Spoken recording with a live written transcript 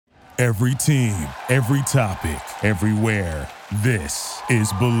Every team, every topic, everywhere. This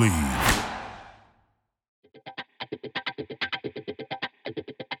is Believe.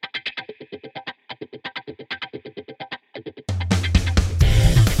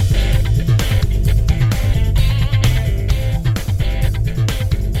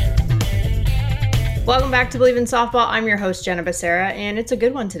 Welcome back to Believe in Softball. I'm your host, Jenna Becerra, and it's a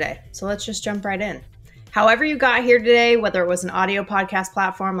good one today. So let's just jump right in. However you got here today, whether it was an audio podcast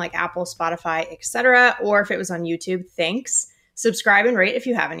platform like Apple, Spotify, etc., or if it was on YouTube, thanks. Subscribe and rate if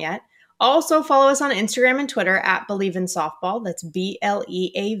you haven't yet. Also follow us on Instagram and Twitter at Believe in Softball. That's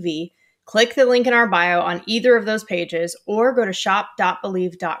BLEAV. Click the link in our bio on either of those pages or go to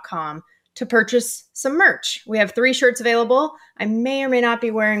shop.believe.com to purchase some merch. We have 3 shirts available. I may or may not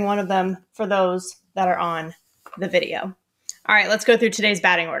be wearing one of them for those that are on the video. All right, let's go through today's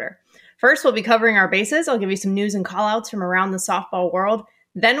batting order. First, we'll be covering our bases. I'll give you some news and callouts from around the softball world.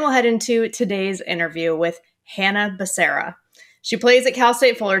 Then we'll head into today's interview with Hannah Becerra. She plays at Cal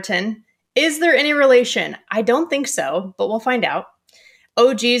State Fullerton. Is there any relation? I don't think so, but we'll find out.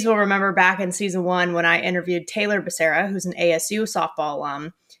 OGs will remember back in season 1 when I interviewed Taylor Becerra, who's an ASU softball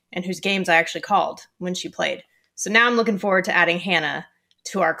alum, and whose games I actually called when she played. So now I'm looking forward to adding Hannah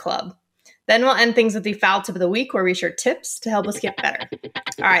to our club. Then we'll end things with the foul tip of the week, where we share tips to help us get better.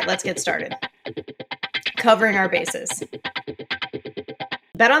 All right, let's get started. Covering our bases.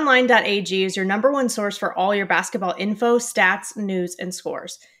 BetOnline.ag is your number one source for all your basketball info, stats, news, and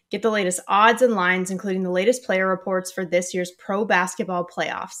scores. Get the latest odds and lines, including the latest player reports for this year's pro basketball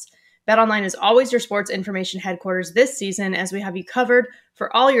playoffs. BetOnline is always your sports information headquarters this season, as we have you covered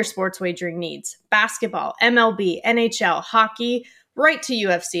for all your sports wagering needs. Basketball, MLB, NHL, hockey, right to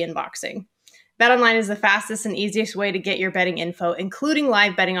UFC and boxing. BetOnline is the fastest and easiest way to get your betting info, including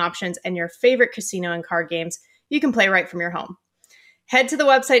live betting options and your favorite casino and card games you can play right from your home. Head to the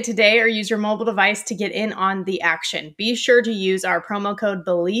website today or use your mobile device to get in on the action. Be sure to use our promo code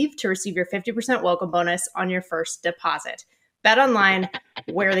BELIEVE to receive your 50% welcome bonus on your first deposit. BetOnline,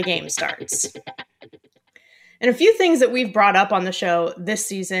 where the game starts. And a few things that we've brought up on the show this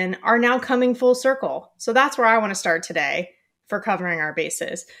season are now coming full circle. So that's where I want to start today for covering our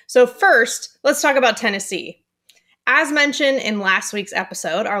bases. So first, let's talk about Tennessee. As mentioned in last week's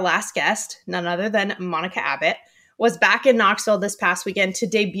episode, our last guest, none other than Monica Abbott, was back in Knoxville this past weekend to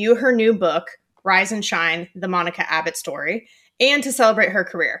debut her new book, Rise and Shine, The Monica Abbott Story, and to celebrate her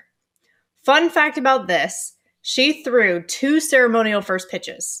career. Fun fact about this, she threw 2 ceremonial first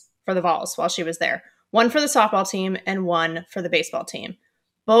pitches for the Vols while she was there. One for the softball team and one for the baseball team.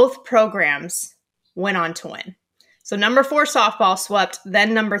 Both programs went on to win. So number 4 softball swept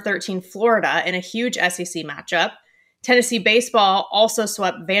then number 13 Florida in a huge SEC matchup. Tennessee baseball also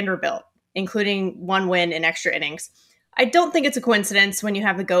swept Vanderbilt, including 1 win in extra innings. I don't think it's a coincidence when you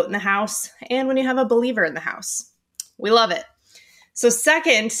have the GOAT in the house and when you have a believer in the house. We love it. So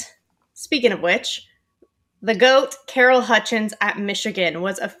second, speaking of which, the GOAT, Carol Hutchins at Michigan,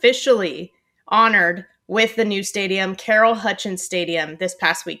 was officially honored with the new stadium, Carol Hutchins Stadium, this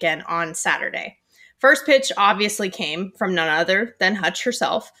past weekend on Saturday. First pitch obviously came from none other than Hutch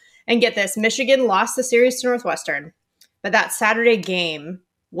herself. And get this, Michigan lost the series to Northwestern. But that Saturday game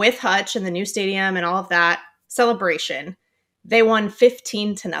with Hutch and the new stadium and all of that celebration, they won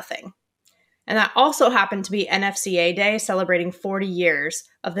 15-0. And that also happened to be NFCA Day, celebrating 40 years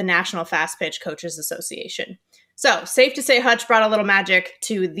of the National Fast Pitch Coaches Association. So safe to say Hutch brought a little magic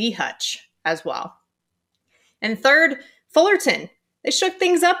to the Hutch as well. And third, Fullerton. They shook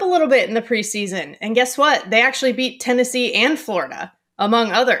things up a little bit in the preseason. And guess what? They actually beat Tennessee and Florida,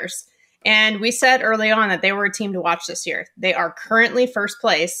 among others. And we said early on that they were a team to watch this year. They are currently first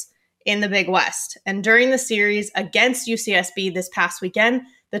place in the Big West. And during the series against UCSB this past weekend,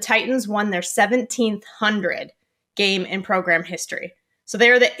 the Titans won their 1700th game in program history. So they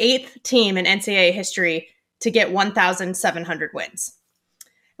are the 8th team in NCAA history to get 1,700 wins.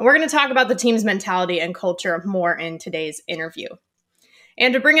 And we're going to talk about the team's mentality and culture more in today's interview.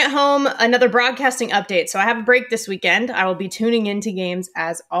 And to bring it home, another broadcasting update. So I have a break this weekend. I will be tuning into games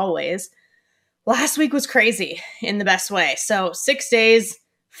as always. Last week was crazy in the best way. So 6 days,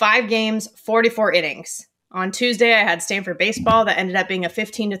 5 games, 44 innings. On Tuesday, I had Stanford baseball that ended up being a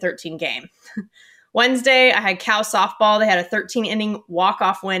 15-13 game. Wednesday, I had Cal softball. They had a 13-inning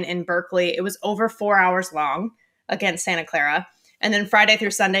walk-off win in Berkeley. It was over 4 hours long against Santa Clara. And then Friday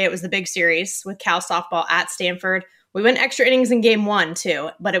through Sunday, it was the big series with Cal softball at Stanford. We went extra innings in game 1 too,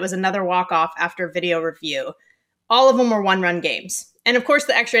 but it was another walk-off after video review. All of them were 1-run games. And of course,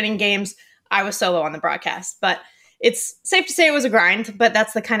 the extra inning games, I was solo on the broadcast. But it's safe to say it was a grind, but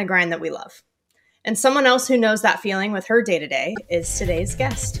that's the kind of grind that we love. And someone else who knows that feeling with her day-to-day is today's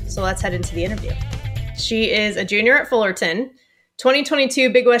guest. So let's head into the interview. She is a junior at Fullerton,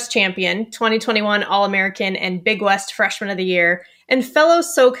 2022 Big West champion, 2021 All-American and Big West Freshman of the Year, and fellow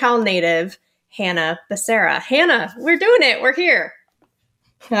SoCal native, Hannah Becerra. Hannah, we're doing it. We're here.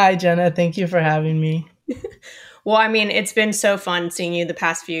 Hi, Jenna. Thank you for having me. Well, I mean, it's been so fun seeing you the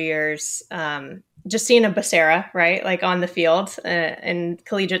past few years. Just seeing a Becerra, right? Like on the field in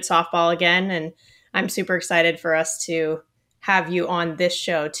collegiate softball again. And I'm super excited for us to have you on this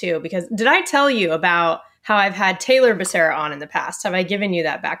show too, because did I tell you about how I've had Taylor Becerra on in the past? Have I given you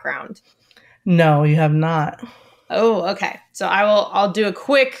that background? No, you have not. Oh, okay. So I'll do a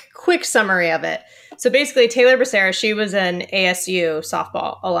quick summary of it. So basically Taylor Becerra, she was an ASU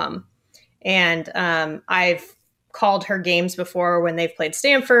softball alum. And I've called her games before when they've played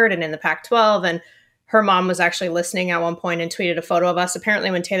Stanford and in the Pac-12. And her mom was actually listening at one point and tweeted a photo of us. Apparently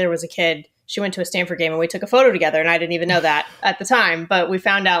when Taylor was a kid, she went to a Stanford game and we took a photo together. And I didn't even know that at the time, but we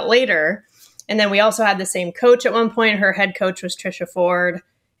found out later. And then we also had the same coach at one point. Her head coach was Trisha Ford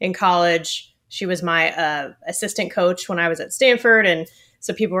in college. She was my assistant coach when I was at Stanford. And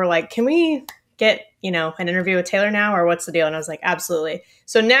so people were like, can we get, an interview with Taylor now, or what's the deal? And I was like, absolutely.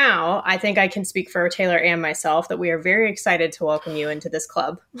 So now I think I can speak for Taylor and myself that we are very excited to welcome you into this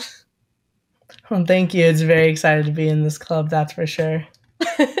club. Well, thank you. It's very excited to be in this club. That's for sure.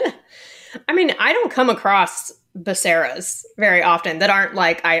 I mean, I don't come across Becerras very often that aren't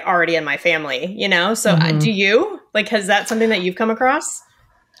like I already in my family, So do you? Like, has that something that you've come across?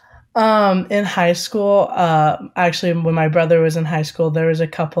 In high school, actually, when my brother was in high school, there was a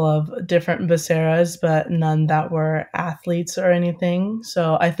couple of different Becerras, but none that were athletes or anything.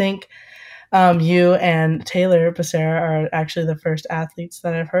 So I think you and Taylor Becerra are actually the first athletes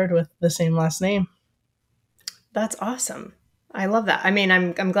that I've heard with the same last name. That's awesome. I love that. I mean,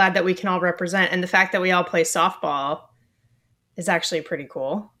 I'm glad that we can all represent, and the fact that we all play softball is actually pretty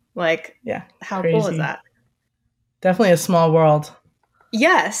cool. Like, yeah, how crazy. Cool is that? Definitely a small world.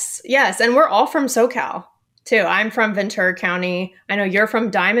 Yes. And we're all from SoCal, too. I'm from Ventura County. I know you're from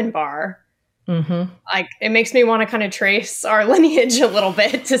Diamond Bar. Mm-hmm. Like, it makes me want to kind of trace our lineage a little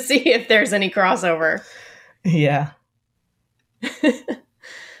bit to see if there's any crossover. Yeah.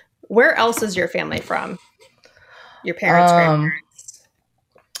 Where else is your family from? Your parents, grandparents?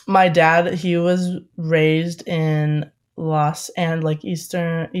 My dad, he was raised in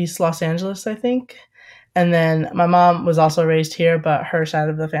East Los Angeles, I think. And then my mom was also raised here, but her side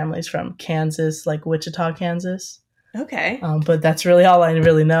of the family's from Kansas, like Wichita, Kansas. Okay. But that's really all I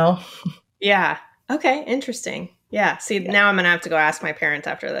really know. Yeah. Okay. Interesting. Yeah. See, now I'm going to have to go ask my parents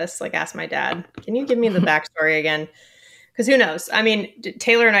after this, like ask my dad, can you give me the backstory again? Because who knows? I mean,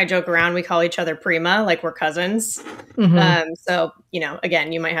 Taylor and I joke around. We call each other Prima, like we're cousins. Mm-hmm. So, again,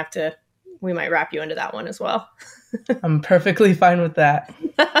 we might wrap you into that one as well. I'm perfectly fine with that.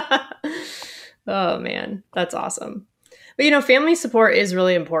 Oh, man, that's awesome. But, family support is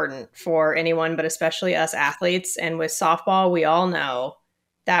really important for anyone, but especially us athletes. And with softball, we all know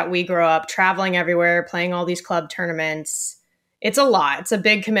that we grow up traveling everywhere, playing all these club tournaments. It's a lot. It's a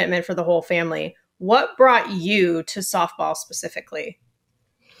big commitment for the whole family. What brought you to softball specifically?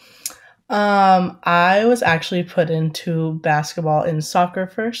 I was actually put into basketball and soccer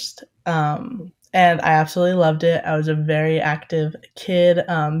first. And I absolutely loved it. I was a very active kid.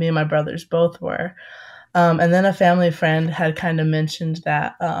 Me and my brothers both were. And then a family friend had kind of mentioned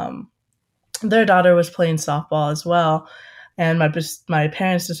that their daughter was playing softball as well. And my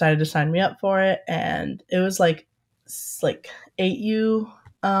parents decided to sign me up for it. And it was like 8U.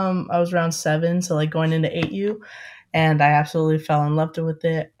 I was around 7, so like going into 8U. And I absolutely fell in love with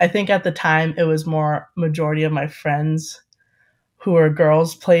it. I think at the time it was more majority of my friends who were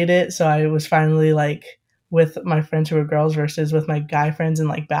girls played it. So I was finally like with my friends who were girls versus with my guy friends in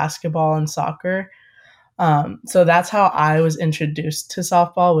like basketball and soccer. So that's how I was introduced to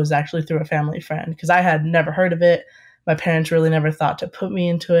softball, was actually through a family friend, because I had never heard of it. My parents really never thought to put me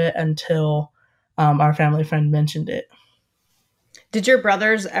into it until our family friend mentioned it. Did your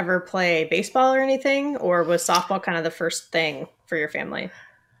brothers ever play baseball or anything, or was softball kind of the first thing for your family?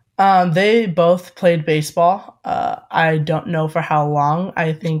 They both played baseball. I don't know for how long.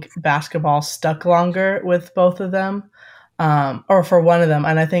 I think basketball stuck longer with both of them, or for one of them.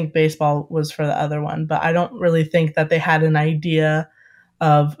 And I think baseball was for the other one. But I don't really think that they had an idea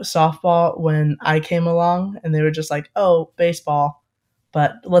of softball when I came along. And they were just like, oh, baseball,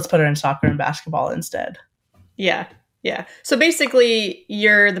 but let's put her in soccer and basketball instead. Yeah. Yeah. So basically,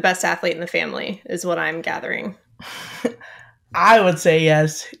 you're the best athlete in the family is what I'm gathering. I would say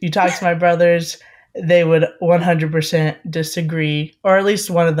yes. You talk to my brothers they would 100% disagree, or at least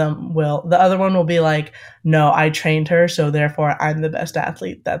one of them will. The other one will be like, no, I trained her, so therefore I'm the best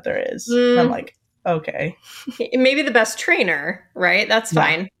athlete that there is. And I'm like, okay. Maybe the best trainer, right? That's Yeah.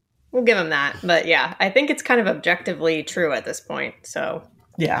 fine. We'll give him that. But yeah, I think it's kind of objectively true at this point. So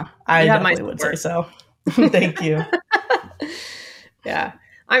yeah, I definitely would say so. Thank you. Yeah.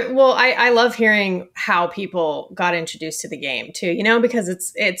 I love hearing how people got introduced to the game too, you know, because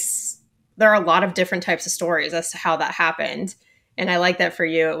there are a lot of different types of stories as to how that happened. And I like that for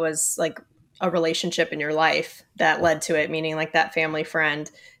you, it was like a relationship in your life that led to it, meaning like that family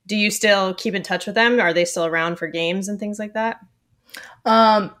friend. Do you still keep in touch with them? Are they still around for games and things like that?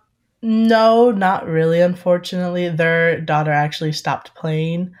 No, not really, unfortunately. Their daughter actually stopped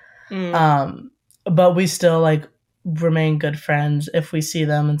playing. But we still like remain good friends if we see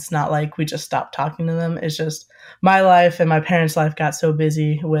them. It's not like we just stopped talking to them. It's just my life and my parents' life got so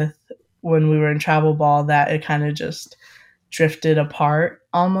busy with when we were in travel ball that it kind of just drifted apart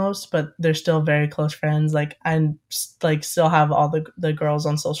almost, but they're still very close friends. Like I like still have all the girls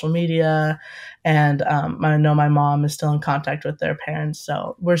on social media, and I know my mom is still in contact with their parents,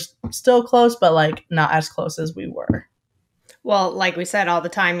 so we're still close, but like not as close as we were. Well, like we said, all the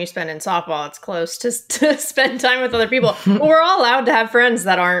time you spend in softball, it's close to spend time with other people. But we're all allowed to have friends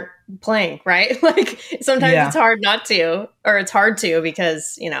that aren't playing, right? Like sometimes it's hard not to, or it's hard to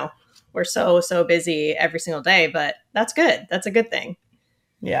because, you know, we're so busy every single day, but that's good. That's a good thing.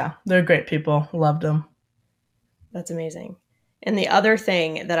 Yeah, they're great people. Loved them. That's amazing. And the other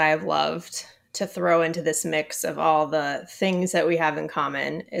thing that I've loved to throw into this mix of all the things that we have in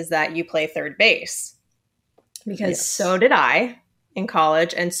common is that you play third base. Because so did I in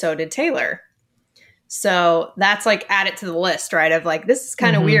college, and so did Taylor. So that's like added to the list, right? Of like, this is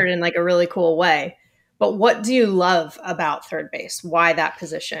kind of weird in like a really cool way. But what do you love about third base? Why that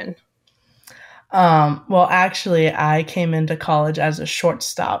position? Well, actually, I came into college as a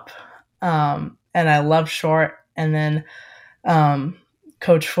shortstop, and I love short. And then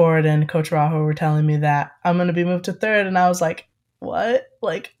Coach Ford and Coach Rajo were telling me that I'm going to be moved to third, and I was like, what?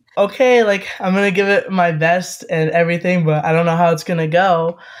 Like, okay, like I'm going to give it my best and everything, but I don't know how it's going to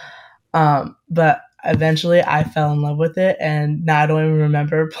go. But eventually I fell in love with it, and now I don't even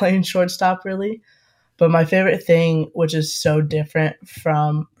remember playing shortstop really. But my favorite thing, which is so different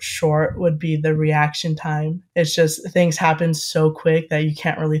from short, would be the reaction time. It's just things happen so quick that you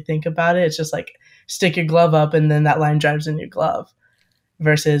can't really think about it. It's just like stick your glove up and then that line drives in your glove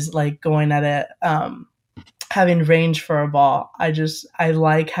versus like going at it, having range for a ball. I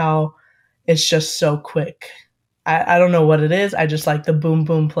like how it's just so quick. I don't know what it is. I just like the boom,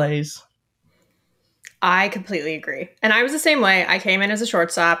 boom plays. I completely agree. And I was the same way. I came in as a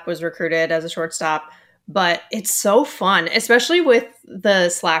shortstop, was recruited as a shortstop, but it's so fun, especially with the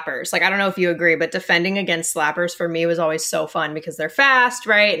slappers. Like, I don't know if you agree, but defending against slappers for me was always so fun because they're fast,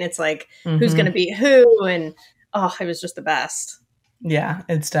 right? And it's like, who's going to beat who? And oh, it was just the best. Yeah,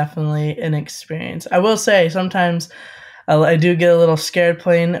 it's definitely an experience. I will say sometimes I do get a little scared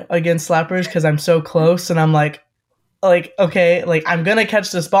playing against slappers because I'm so close and I'm like, okay, like I'm going to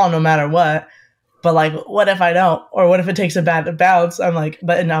catch this ball no matter what. But like, what if I don't? Or what if it takes a bad bounce? I'm like,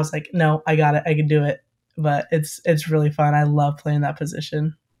 and I was like, no, I got it. I can do it. But it's really fun. I love playing that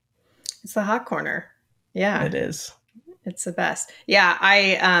position. It's the hot corner. Yeah. It is. It's the best. Yeah,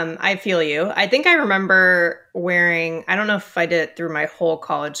 I feel you. I think I remember wearing, I don't know if I did it through my whole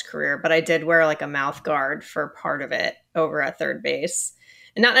college career, but I did wear like a mouth guard for part of it over at third base.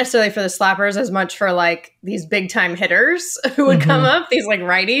 And not necessarily for the slappers as much for like these big time hitters who would come up, these like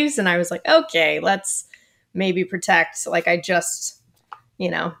righties. And I was like, okay, let's maybe protect. Like I just,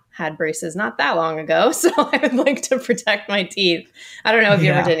 had braces not that long ago. So I would like to protect my teeth. I don't know if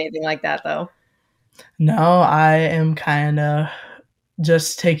you ever did anything like that though. No, I am kind of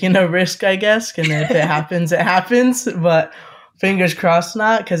just taking a risk, I guess. And if it happens, it happens. But fingers crossed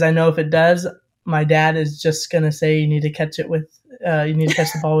not, because I know if it does, my dad is just going to say you need to catch it with, you need to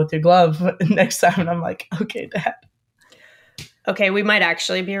catch the ball with your glove next time. And I'm like, okay, Dad. Okay, we might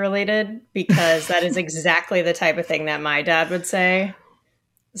actually be related because that is exactly the type of thing that my dad would say.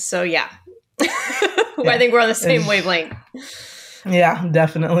 So yeah, I think we're on the same wavelength. Yeah,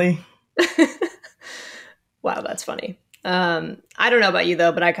 definitely. Wow, that's funny. I don't know about you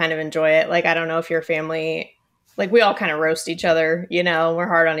though, but I kind of enjoy it. Like, I don't know if your family, like we all kind of roast each other, we're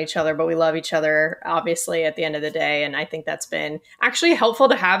hard on each other, but we love each other, obviously, at the end of the day. And I think that's been actually helpful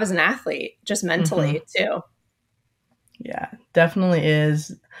to have as an athlete, just mentally too. Yeah, definitely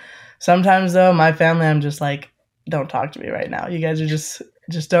is. Sometimes though, my family, I'm just like, don't talk to me right now. You guys are just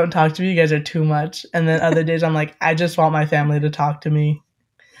don't talk to me. You guys are too much. And then other days I'm like, I just want my family to talk to me.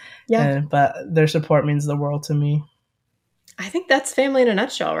 Yeah. But their support means the world to me. I think that's family in a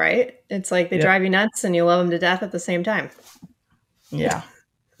nutshell, right? It's like they Yep. drive you nuts and you love them to death at the same time. Yeah.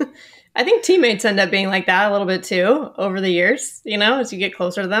 I think teammates end up being like that a little bit too over the years, as you get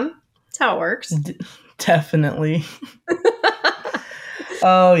closer to them. That's how it works. Definitely.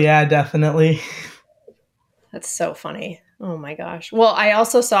 Oh, yeah, definitely. That's so funny. Oh my gosh. Well, I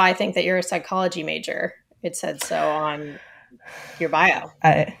also saw, I think that you're a psychology major. It said so on your bio.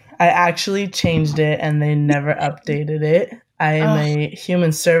 I actually changed it and they never updated it. I am Oh, a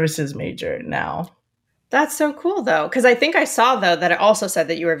human services major now. that's so cool though. Because I think I saw though that it also said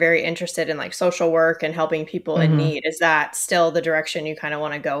that you were very interested in like social work and helping people in Mm-hmm. need. Is that still the direction you kind of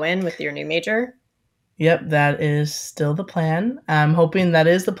want to go in with your new major? Yep, that is still the plan. I'm hoping that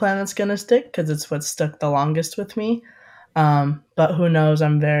is the plan that's going to stick because it's what stuck the longest with me. But who knows?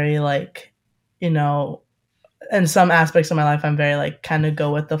 I'm very like, you know, in some aspects of my life, I'm very like kind of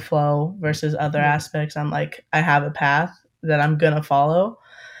go with the flow versus other aspects. I'm like, I have a path that I'm going to follow.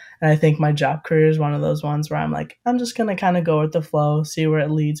 And I think my job career is one of those ones where I'm like, I'm just going to kind of go with the flow, see where it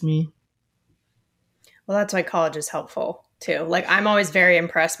leads me. Well, that's why college is helpful too. Like, I'm always very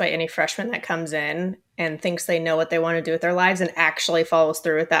impressed by any freshman that comes in and thinks they know what they want to do with their lives and actually follows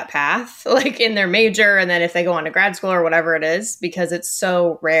through with that path, like in their major. And then if they go on to grad school or whatever it is, because it's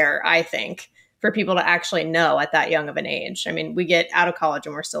so rare, I think, for people to actually know at that young of an age. I mean, we get out of college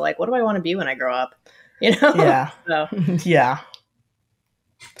and we're still like, what do I want to be when I grow up? Yeah. So, Yeah.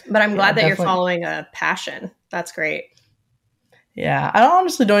 but I'm Yeah, glad that you're definitely. following a passion. That's great. Yeah, I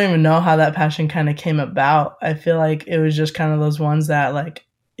honestly don't even know how that passion kind of came about. I feel like it was just kind of those ones that like,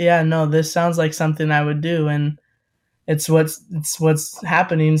 yeah, no, this sounds like something I would do, and it's what's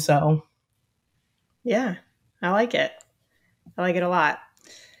happening. So Yeah, I like it. I like it a lot.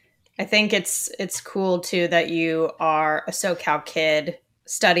 I think it's cool too that you are a SoCal kid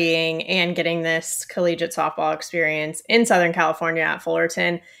studying and getting this collegiate softball experience in Southern California at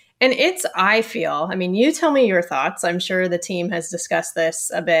Fullerton. And I feel, I mean, you tell me your thoughts. I'm sure the team has discussed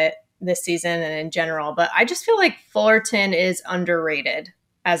this a bit this season and in general, but I just feel like Fullerton is underrated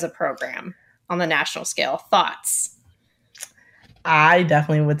as a program on the national scale. Thoughts? I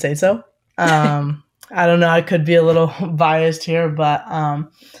definitely would say so. I don't know. I could be a little biased here, but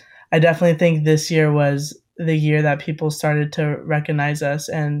I definitely think this year was the year that people started to recognize us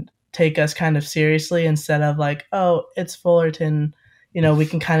and take us kind of seriously instead of like, oh, it's Fullerton. We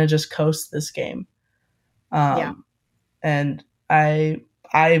can kind of just coast this game. Yeah. And I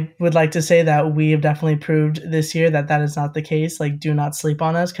would like to say that we have definitely proved this year that that is not the case. Like, do not sleep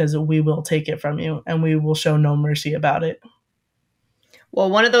on us because we will take it from you and we will show no mercy about it. Well,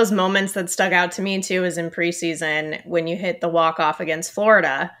 one of those moments that stuck out to me too is in preseason when you hit the walk off against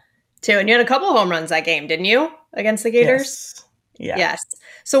Florida, too. And you had a couple home runs that game, didn't you? Against the Gators? Yes. Yeah. Yes.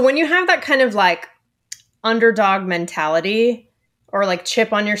 So when you have that kind of like underdog mentality or like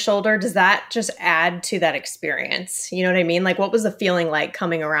chip on your shoulder, does that just add to that experience? You know what I mean? Like, what was the feeling like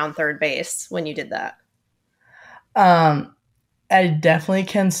coming around third base when you did that? Um, I definitely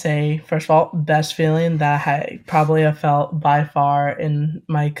can say, first of all, best feeling that I probably have felt by far in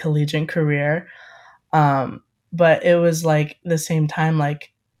my collegiate career. But it was like the same time,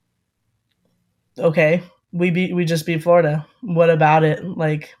 like, okay, we just beat Florida. What about it?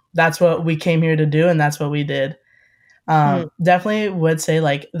 Like, that's what we came here to do, and that's what we did. Hmm. Definitely would say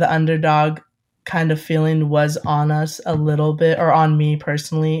like the underdog kind of feeling was on us a little bit, or on me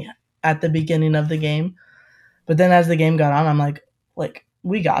personally at the beginning of the game. But then as the game got on, I'm like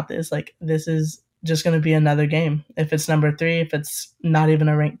we got this. Like, this is just going to be another game. If it's number 3, if it's not even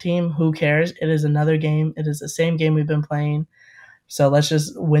a ranked team, who cares? It is another game. It is the same game we've been playing. So let's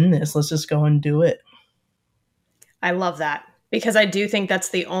just win this. Let's just go and do it. I love that because I do think that's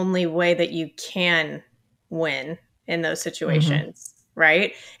the only way that you can win in those Mm-hmm. situations,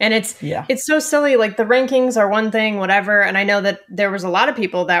 right? And Yeah. it's so silly. Like the rankings are one thing, whatever. And I know that there was a lot of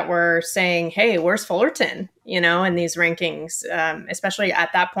people that were saying, "Hey, where's Fullerton?" In these rankings, especially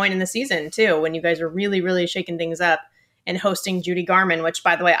at that point in the season too, when you guys were really, really shaking things up and hosting Judy Garman. Which,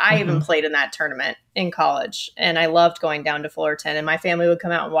 by the way, I even Mm-hmm. played in that tournament in college, and I loved going down to Fullerton. And my family would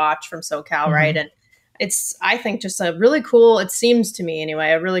come out and watch from SoCal, right? Mm-hmm. And it's, I think, just a really cool, it seems to me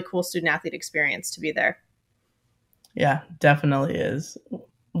anyway, a really cool student athlete experience to be there. Yeah, definitely is.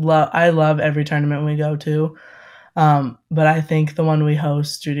 I love every tournament we go to. But I think the one we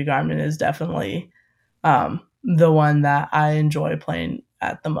host, Judy Garman, is definitely the one that I enjoy playing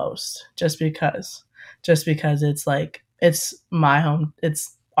at the most, just because it's like it's my home,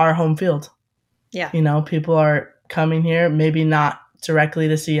 it's our home field. Yeah. People are coming here, maybe not directly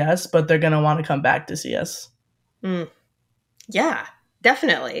to see us, but they're gonna want to come back to see us. Mm. Yeah.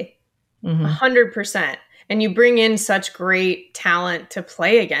 Definitely. Mm-hmm. 100%. And you bring in such great talent to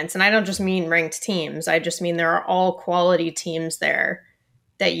play against. And I don't just mean ranked teams. I just mean there are all quality teams there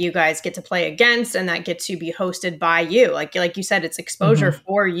that you guys get to play against and that get to be hosted by you. Like you said, it's exposure Mm-hmm.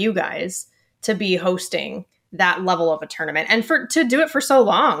 for you guys to be hosting that level of a tournament and to do it for so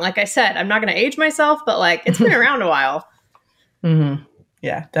long. Like I said, I'm not going to age myself, but like it's been around a while. Mm-hmm.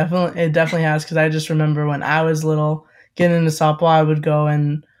 Yeah, definitely. It definitely has, because I just remember when I was little, getting into softball, I would go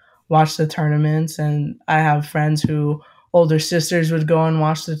and watch the tournaments, and I have friends who older sisters would go and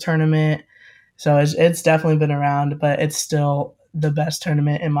watch the tournament. So it's definitely been around, but it's still the best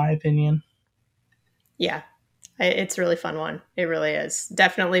tournament in my opinion. Yeah, it's a really fun one. It really is.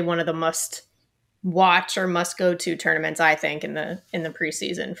 Definitely one of the must watch or must go to tournaments, I think, in the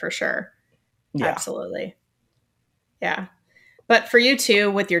preseason for sure. Yeah. Absolutely. Yeah. But for you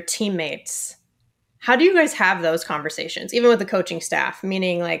two, with your teammates, how do you guys have those conversations, even with the coaching staff?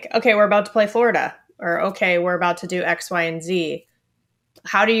 Meaning, like, okay, we're about to play Florida, or okay, we're about to do X, Y, and Z.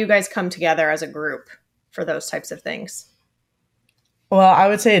 How do you guys come together as a group for those types of things? Well, I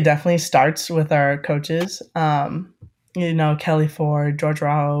would say it definitely starts with our coaches. Kelly Ford, George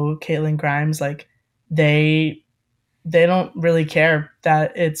Raho, Caitlin Grimes, like they don't really care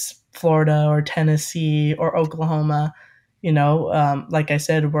that it's Florida or Tennessee or Oklahoma. Like I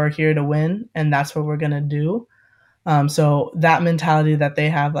said, we're here to win, and that's what we're gonna do. So that mentality that they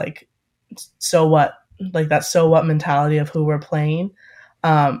have, like, so what, like that so what mentality of who we're playing,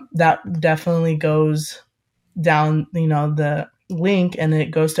 that definitely goes down, the link, and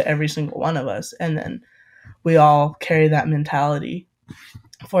it goes to every single one of us, and then we all carry that mentality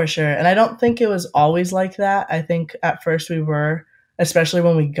for sure. And I don't think it was always like that. I think at first we were, especially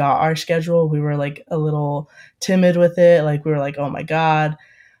when we got our schedule, we were like a little timid with it. Like we were like, oh my God.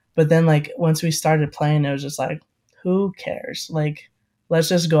 But then like once we started playing, it was just like, who cares? Like, let's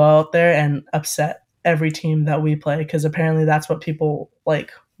just go out there and upset every team that we play. Cause apparently that's what people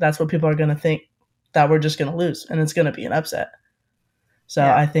like. That's what people are going to think, that we're just going to lose and it's going to be an upset. So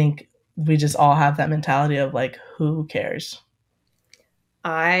Yeah. I think we just all have that mentality of like, who cares?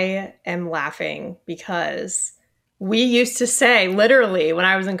 I am laughing because we used to say, literally, when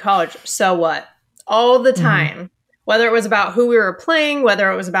I was in college, so what? All the time. Mm-hmm. Whether it was about who we were playing,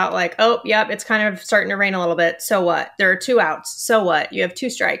 whether it was about like, oh, yep, it's kind of starting to rain a little bit. So what? There are 2 outs. So what? You have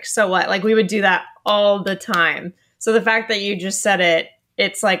 2 strikes. So what? Like we would do that all the time. So the fact that you just said it,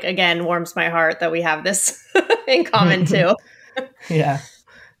 it's like, again, warms my heart that we have this in common too. Yeah.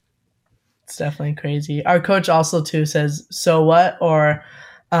 It's definitely crazy. Our coach also too says, so what? Or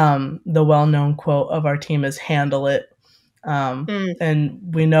the well-known quote of our team is handle it. Mm,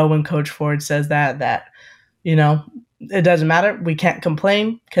 And we know when Coach Ford says that, it doesn't matter. We can't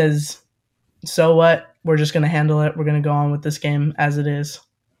complain because so what? We're just going to handle it. We're going to go on with this game as it is.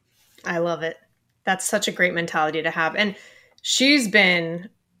 I love it. That's such a great mentality to have. And she's been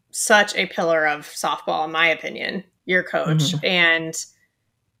such a pillar of softball, in my opinion, your coach. Mm-hmm. And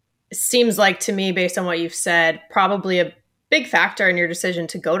it seems like to me, based on what you've said, probably a big factor in your decision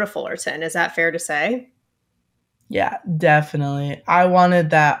to go to Fullerton. Is that fair to say? Yeah, definitely. I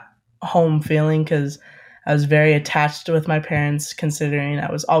wanted that home feeling because I was very attached with my parents, considering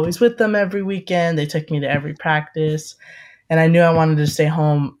I was always with them every weekend. They took me to every practice, and I knew I wanted to stay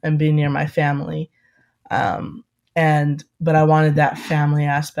home and be near my family. But I wanted that family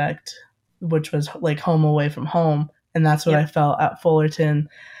aspect, which was like home away from home, and that's what Yep. I felt at Fullerton.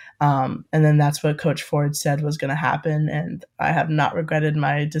 And then that's what Coach Ford said was going to happen, and I have not regretted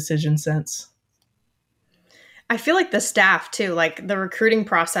my decision since. I feel like the staff too, like the recruiting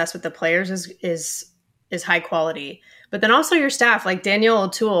process with the players is high quality. But then also your staff, like Danielle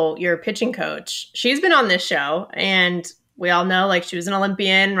O'Toole, your pitching coach, she's been on this show and we all know like she was an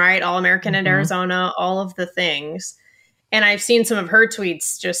Olympian, right? All-American at Mm-hmm. Arizona, all of the things. And I've seen some of her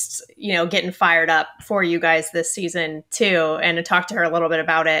tweets just, getting fired up for you guys this season too, and to talk to her a little bit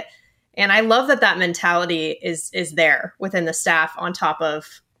about it. And I love that mentality is there within the staff on top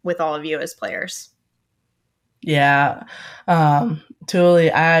of with all of you as players. Yeah.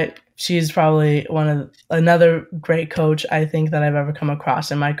 Tuli, she's probably another great coach I think that I've ever come across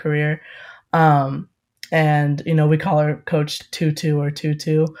in my career. And we call her Coach Tutu or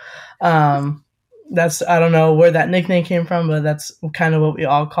Tutu. I don't know where that nickname came from, but that's kind of what we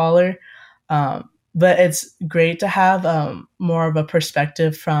all call her. But it's great to have more of a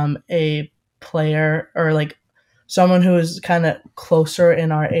perspective from a player, or like someone who is kind of closer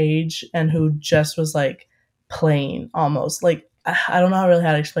in our age and who just was like playing almost. Like, I don't know really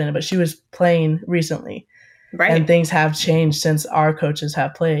how to explain it, but she was playing recently. Right. And things have changed since our coaches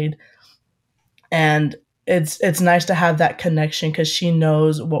have played. And it's nice to have that connection because she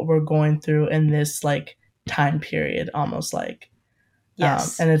knows what we're going through in this like time period, almost like.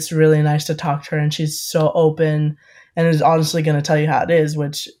 Yes. And it's really nice to talk to her, and she's so open and is honestly going to tell you how it is,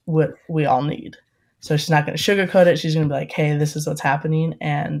 which what we all need. So she's not going to sugarcoat it. She's going to be like, hey, this is what's happening.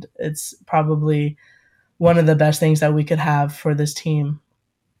 And it's probably one of the best things that we could have for this team.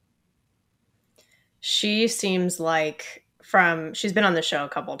 She seems like she's been on the show a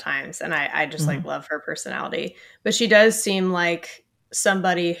couple times, and I just like love her personality, but she does seem like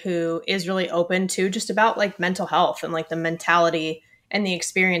somebody who is really open to just about like mental health and like the mentality and the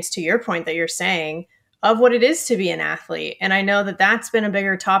experience, to your point that you're saying, of what it is to be an athlete. And I know that that's been a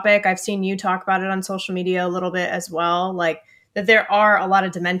bigger topic. I've seen you talk about it on social media a little bit as well, like that there are a lot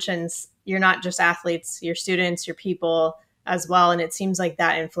of dimensions. You're not just athletes, you're students, you're people as well. And it seems like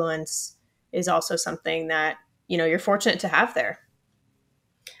that influence is also something that, you're fortunate to have there.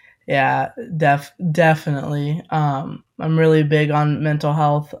 Yeah, definitely. I'm really big on mental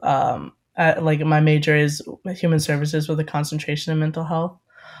health. Like my major is human services with a concentration in mental health.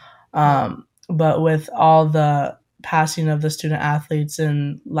 But with all the passing of the student athletes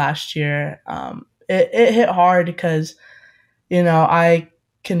in last year, it hit hard because, I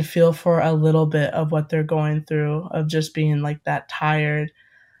can feel for a little bit of what they're going through, of just being like that tired,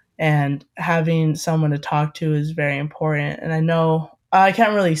 and having someone to talk to is very important. And I know I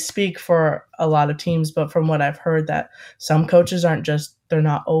can't really speak for a lot of teams, but from what I've heard, that some coaches they're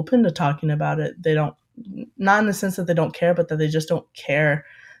not open to talking about it. They don't, not in the sense that they don't care, but that they just don't care,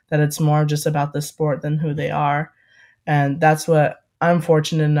 that it's more just about the sport than who they are. And that's what I'm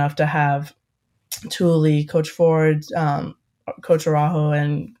fortunate enough to have Thule, Coach Ford, Coach Araujo,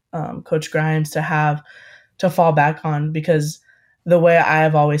 and Coach Grimes to fall back on, because the way I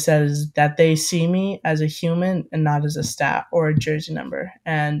have always said is that they see me as a human and not as a stat or a jersey number.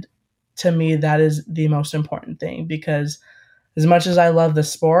 And to me, that is the most important thing, because as much as I love the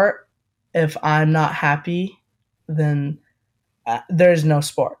sport, if I'm not happy, then there's no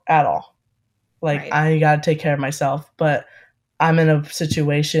sport at all. Like, Right. I got to take care of myself, but I'm in a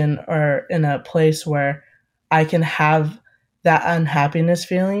situation or in a place where I can have that unhappiness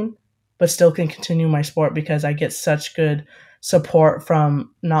feeling, but still can continue my sport because I get such good support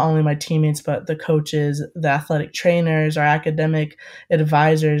from not only my teammates, but the coaches, the athletic trainers, our academic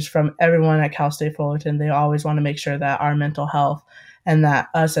advisors, from everyone at Cal State Fullerton. They always want to make sure that our mental health and that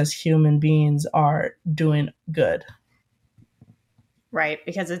us as human beings are doing good. Right.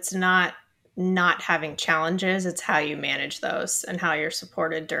 Because it's not having challenges, it's how you manage those and how you're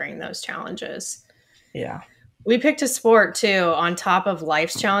supported during those challenges. Yeah. We picked a sport too on top of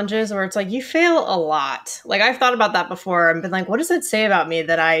life's challenges where it's like you fail a lot. Like I've thought about that before and been like, what does it say about me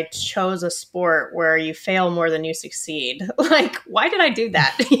that I chose a sport where you fail more than you succeed? Like, why did I do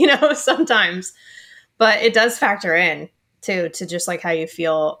that? Sometimes. But it does factor in too, to just like how you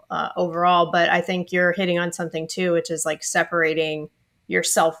feel overall. But I think you're hitting on something too, which is like separating your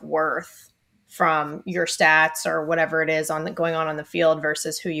self-worth from your stats or whatever it is going on the field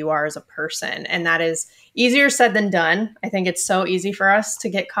versus who you are as a person. And that is easier said than done. I think it's so easy for us to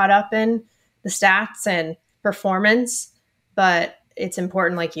get caught up in the stats and performance, but it's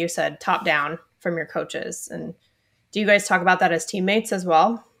important, like you said, top down from your coaches. And do you guys talk about that as teammates as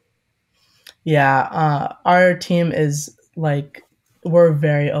well? Yeah, our team is like, we're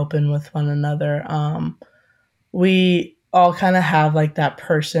very open with one another. We all kind of have like that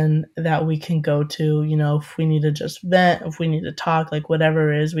person that we can go to, if we need to just vent, if we need to talk, like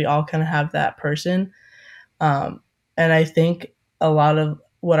whatever it is, we all kind of have that person. And I think a lot of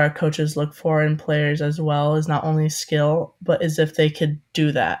what our coaches look for in players as well is not only skill, but is if they could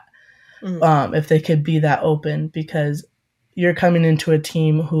do that, if they could be that open, because you're coming into a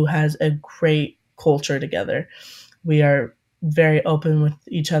team who has a great culture together. We are very open with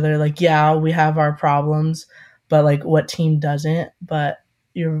each other. Like, yeah, we have our problems, but like what team doesn't? But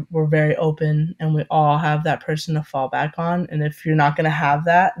we're very open, and we all have that person to fall back on. And if you're not going to have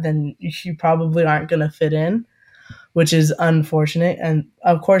that, then you probably aren't going to fit in, which is unfortunate. And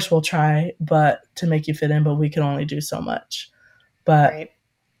of course we'll try to make you fit in, but we can only do so much. But Right.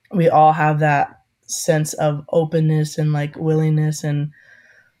 We all have that sense of openness and like willingness, and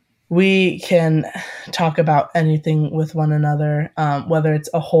we can talk about anything with one another, whether it's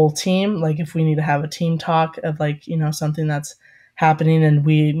a whole team, like if we need to have a team talk of like, something that's happening and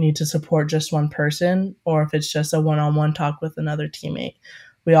we need to support just one person, or if it's just a one-on-one talk with another teammate.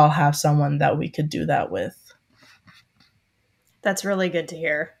 We all have someone that we could do that with. That's really good to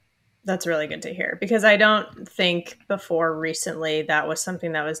hear. That's really good to hear, because I don't think before recently that was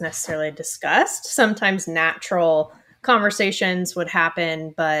something that was necessarily discussed. Sometimes natural conversations would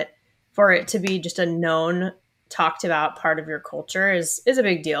happen, but for it to be just a known, talked about part of your culture is a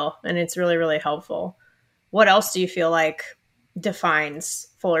big deal, and it's really, really helpful. What else do you feel like defines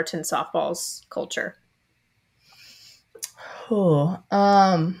Fullerton softball's culture? Cool.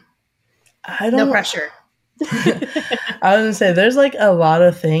 I No don't. pressure. I was gonna say there's like a lot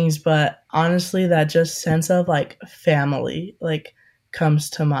of things, but honestly, that just sense of like family like comes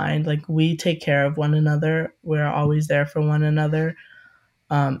to mind. Like we take care of one another. We're always there for one another.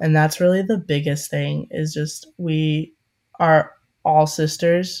 And that's really the biggest thing is just we are all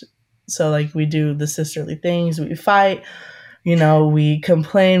sisters. So like we do the sisterly things, we fight, we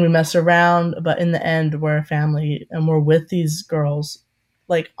complain, we mess around, but in the end we're a family and we're with these girls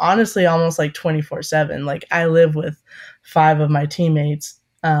like honestly almost like 24/7. Like I live with 5 of my teammates.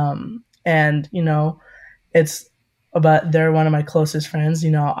 And it's but they're one of my closest friends.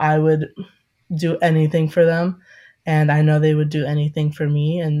 I would do anything for them and I know they would do anything for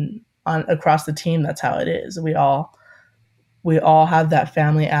me, and across the team that's how it is. We all have that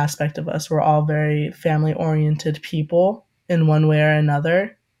family aspect of us. We're all very family oriented people in one way or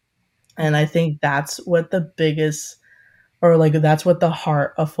another, and I think that's what the biggest, or like that's what the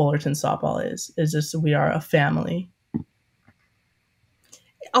heart of Fullerton softball is just we are a family.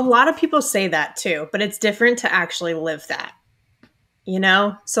 A lot of people say that too, but it's different to actually live that.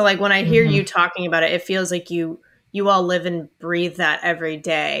 So like when I hear you talking about it, it feels like you all live and breathe that every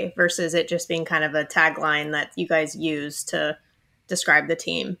day versus it just being kind of a tagline that you guys use to describe the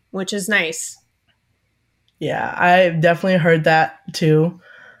team, which is nice. Yeah, I've definitely heard that too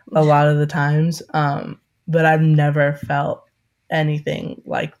a lot of the times, but I've never felt anything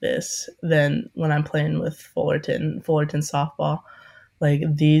like this than when I'm playing with Fullerton softball. Like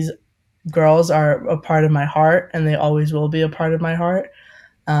these girls are a part of my heart and they always will be a part of my heart.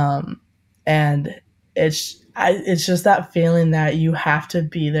 And it's just that feeling that you have to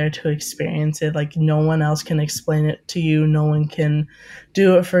be there to experience it. Like no one else can explain it to you. No one can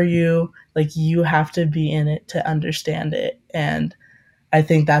do it for you. Like you have to be in it to understand it. And I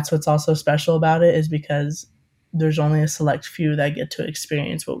think that's what's also special about it is because there's only a select few that get to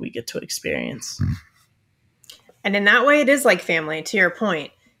experience what we get to experience. And in that way, it is like family, to your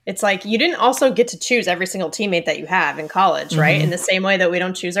point. It's like you didn't also get to choose every single teammate that you have in college, right? In the same way that we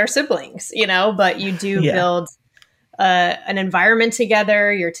don't choose our siblings, but you do build an environment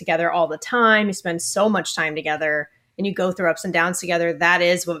together. You're together all the time. You spend so much time together and you go through ups and downs together. That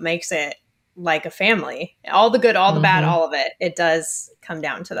is what makes it like a family. All the good, all the bad, all of it. It does come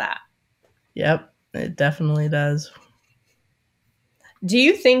down to that. Yep, it definitely does. Do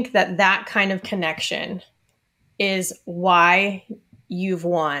you think that that kind of connection is why you've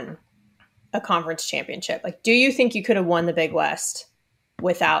won a conference championship? Like, do you think you could have won the Big West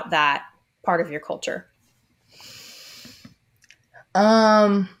without that part of your culture?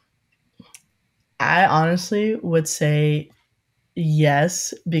 I honestly would say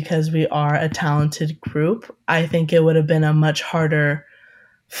yes, because we are a talented group. I think it would have been a much harder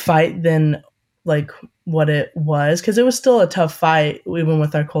fight than like what it was, because it was still a tough fight even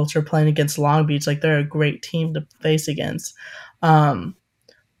with our culture playing against Long Beach. Like they're a great team to face against.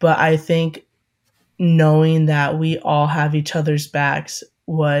 But I think knowing that we all have each other's backs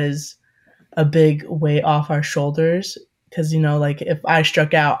was a big weight off our shoulders, because like if I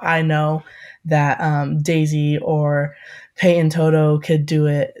struck out, I know that Daisy or Peyton Toto could do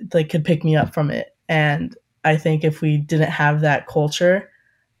it, like could pick me up from it. And I think if we didn't have that culture,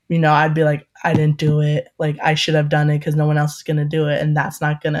 I'd be like, I didn't do it. Like I should have done it because no one else is going to do it. And that's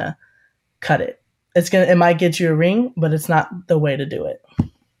not going to cut it. It might get you a ring, but it's not the way to do it.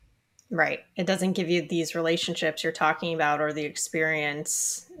 Right. It doesn't give you these relationships you're talking about or the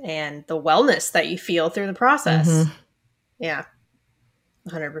experience and the wellness that you feel through the process. Yeah.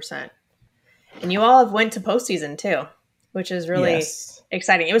 100%. And you all have went to postseason too, which is really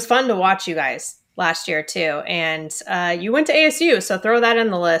exciting. It was fun to watch you guys last year too. And you went to ASU, so throw that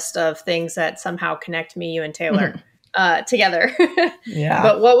in the list of things that somehow connect me, you and Taylor together. Yeah.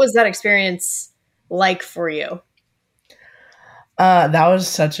 But what was that experience like for you? That was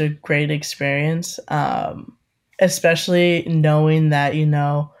such a great experience, especially knowing that,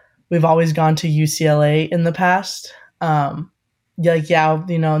 we've always gone to UCLA in the past. No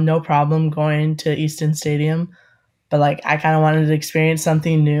problem going to Easton Stadium, but like I kind of wanted to experience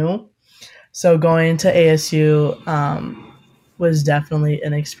something new. So going to ASU was definitely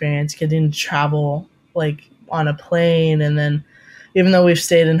an experience, getting to travel like on a plane. And then even though we've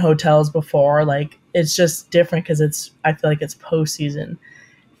stayed in hotels before, like it's just different because I feel like it's postseason.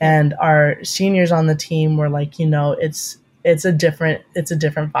 And our seniors on the team were like, it's a different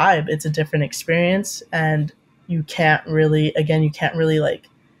vibe. It's a different experience. And you can't really like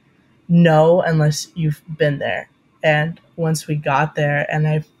know unless you've been there. And once we got there and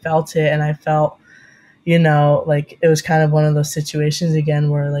I felt it, and I felt, like it was kind of one of those situations again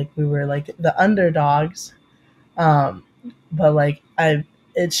where like we were like the underdogs. Um, but like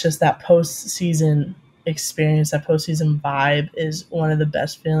it's just that postseason experience, that postseason vibe is one of the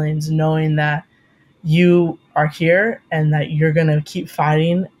best feelings, knowing that you are here and that you're going to keep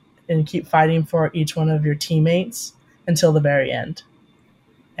fighting and keep fighting for each one of your teammates until the very end.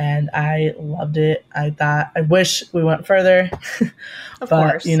 And I loved it. I wish we went further, Of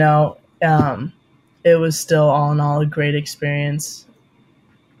but course. it was still all in all a great experience.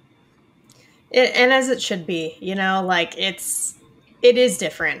 And as it should be, like it is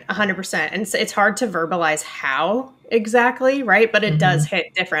different 100%. And it's hard to verbalize how exactly, right? But it does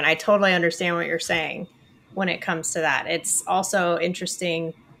hit different. I totally understand what you're saying when it comes to that. It's also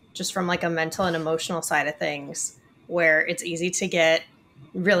interesting just from like a mental and emotional side of things, where it's easy to get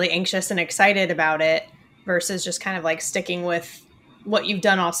really anxious and excited about it versus just kind of like sticking with what you've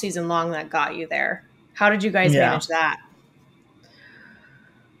done all season long that got you there. How did you guys manage that?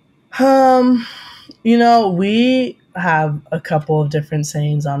 We have a couple of different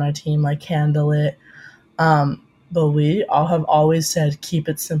sayings on our team, like handle it. But we all have always said, keep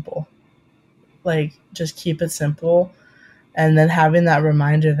it simple. Like, just keep it simple. And then having that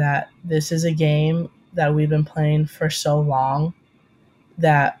reminder that this is a game that we've been playing for so long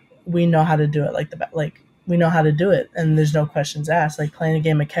that we know how to do it. Like we know how to do it, and there's no questions asked. Like playing a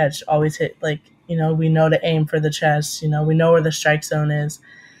game of catch, always hit, we know to aim for the chest. We know where the strike zone is.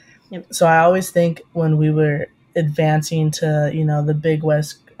 Yep. So I always think when we were advancing to, the Big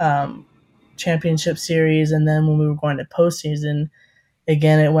West Championship Series, and then when we were going to postseason,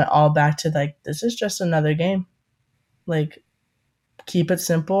 again, it went all back to like, this is just another game. Like, keep it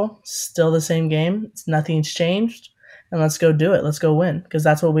simple, still the same game. Nothing's changed, and let's go do it. Let's go win, because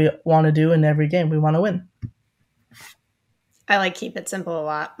that's what we want to do in every game. We want to win. I like keep it simple a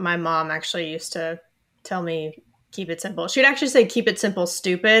lot. My mom actually used to tell me keep it simple. She'd actually say keep it simple,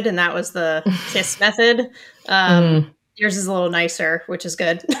 stupid, and that was the KISS method. Yours is a little nicer, which is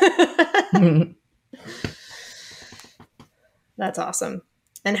good. That's awesome.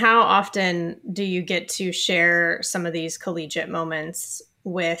 And how often do you get to share some of these collegiate moments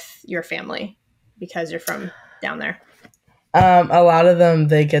with your family because you're from down there? A lot of them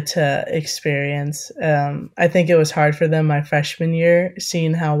they get to experience. I think it was hard for them my freshman year,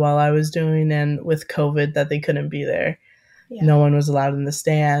 seeing how well I was doing, and with COVID that they couldn't be there. Yeah. No one was allowed in the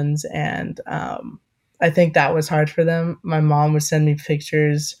stands, and I think that was hard for them. My mom would send me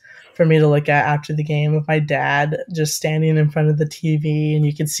pictures for me to look at after the game of my dad just standing in front of the TV, and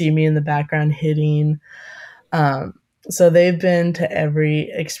you could see me in the background hitting. So they've been to every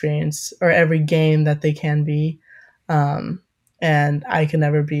experience or every game that they can be. And I can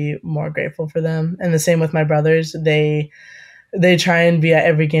never be more grateful for them. And the same with my brothers. They try and be at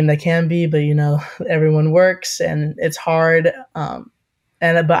every game they can be, but everyone works and it's hard.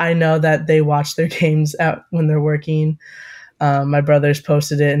 But I know that they watch their games out when they're working. My brother's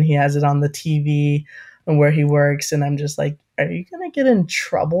posted it and he has it on the TV and where he works. And I'm just like, are you going to get in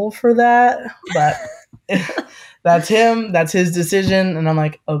trouble for that? But that's him. That's his decision. And I'm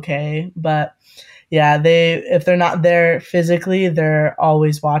like, okay. But yeah, if they're not there physically, they're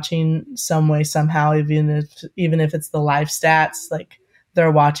always watching some way, somehow, even if it's the live stats, like they're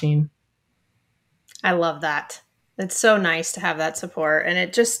watching. I love that. It's so nice to have that support. And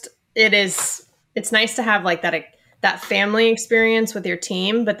it's nice to have like that family experience with your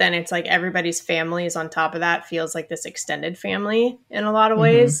team, but then it's like everybody's family is on top of that, feels like this extended family in a lot of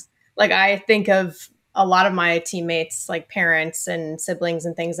ways. Like I think of a lot of my teammates, like parents and siblings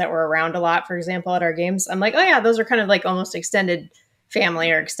and things that were around a lot, for example, at our games. I'm like, oh yeah, those are kind of like almost extended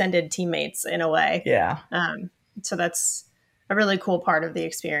family or extended teammates in a way. Yeah. So that's a really cool part of the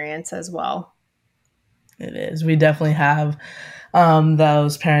experience as well. It is. We definitely have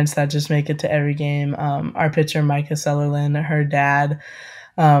those parents that just make it to every game. Our pitcher, Micah Sutherland, her dad,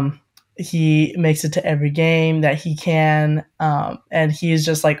 he makes it to every game that he can. And he's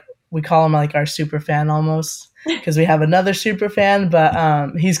just like, we call him like our super fan almost, because we have another super fan,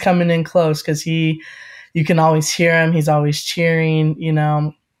 but he's coming in close because you can always hear him. He's always cheering,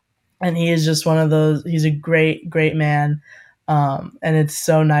 and he is just one of those, he's a great, great man. And it's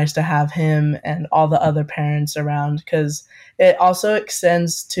so nice to have him and all the other parents around, because it also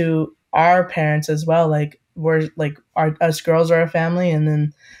extends to our parents as well. Like we're like us girls are a family, and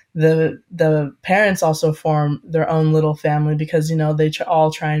then the parents also form their own little family because they all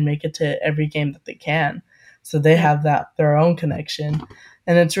try and make it to every game that they can, so they have their own connection,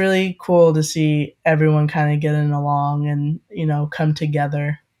 and it's really cool to see everyone kind of getting along and come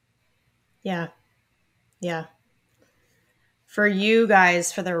together. Yeah. Yeah. For you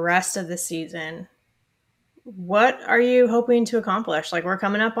guys, for the rest of the season, what are you hoping to accomplish? Like, we're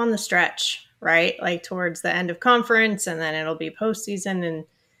coming up on the stretch, right? Like towards the end of conference, and then it'll be postseason. And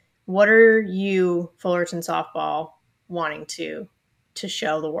what are you, Fullerton softball, wanting to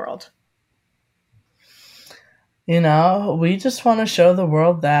show the world? We just want to show the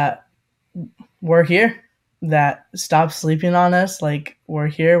world that we're here, that stop sleeping on us. Like, we're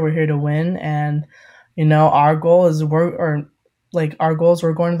here to win. And, our goal is our goal is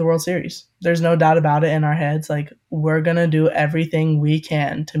we're going to the World Series. There's no doubt about it in our heads. Like, we're going to do everything we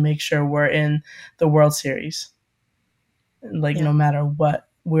can to make sure we're in the World Series. Like, Yeah. no matter what,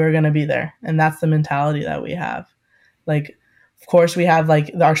 we're going to be there. And that's the mentality that we have. Like, of course, we have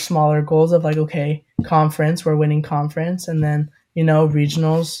like our smaller goals of like, okay, conference, we're winning conference, and then,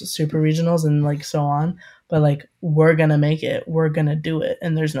 regionals, super regionals, and like so on. But like, we're going to make it, we're going to do it.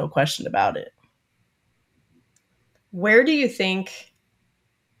 And there's no question about it. Where do you think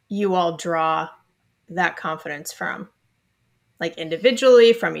you all draw that confidence from? Like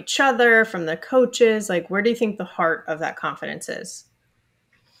individually, from each other, from the coaches? Like, where do you think the heart of that confidence is?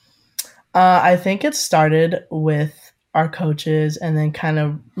 I think it started with our coaches and then kind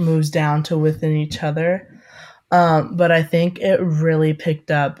of moves down to within each other. But I think it really picked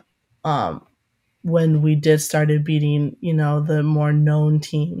up when we did started beating, the more known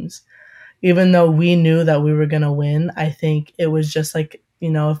teams. Even though we knew that we were going to win, I think it was just like,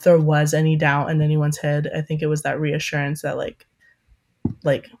 if there was any doubt in anyone's head, I think it was that reassurance that like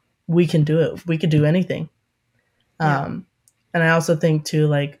we can do it. We could do anything. Yeah. And I also think too,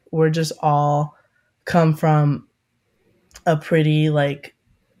 like, we're just all come from a pretty like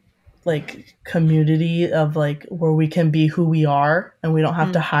community of like where we can be who we are and we don't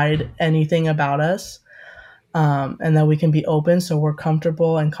have to hide anything about us. And that we can be open, so we're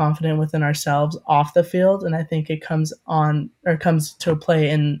comfortable and confident within ourselves off the field. And I think it comes to play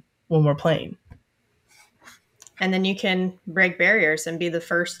in when we're playing. And then you can break barriers and be the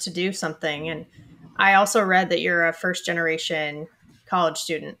first to do something. And I also read that you're a first generation college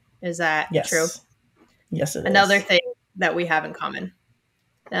student. Is that true? Yes, it Another is. thing that we have in common,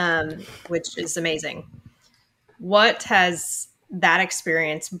 which is amazing. What has that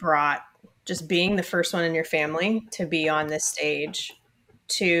experience brought, just being the first one in your family to be on this stage,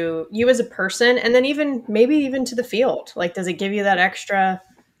 to you as a person, and then maybe even to the field? Like, does it give you that extra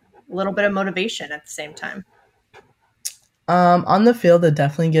little bit of motivation at the same time? On the field, it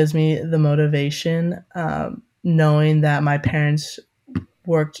definitely gives me the motivation, knowing that my parents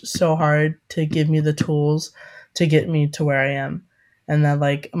worked so hard to give me the tools to get me to where I am. And that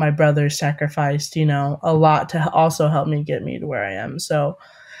like my brother sacrificed, a lot to also help me get me to where I am. So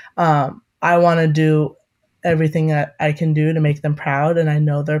I want to do everything that I can do to make them proud. And I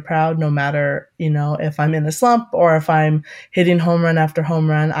know they're proud no matter, if I'm in a slump or if I'm hitting home run after home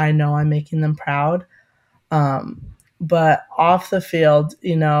run, I know I'm making them proud. But off the field,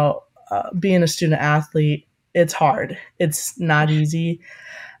 being a student athlete, it's hard. It's not easy.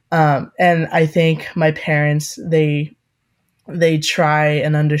 And I think my parents, they try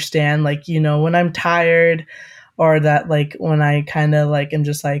and understand, like, when I'm tired or that like when I kind of like am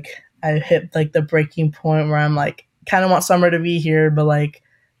just like I hit like the breaking point where I'm like kind of want summer to be here, but like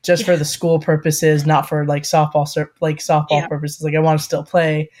just for the school purposes, not for like softball purposes. Like, I want to still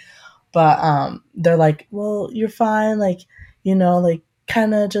play. But they're like, well, you're fine, like, like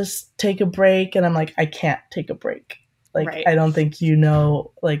kind of just take a break. And I'm like, I can't take a break. Like, Right. I don't think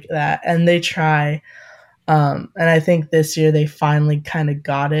like that. And they try. And I think this year they finally kind of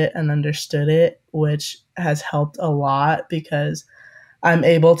got it and understood it, which has helped a lot because I'm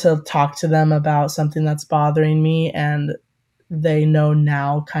able to talk to them about something that's bothering me, and they know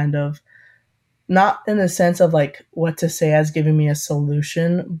now, kind of, not in the sense of like what to say as giving me a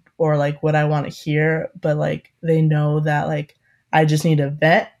solution or like what I want to hear, but like they know that like I just need to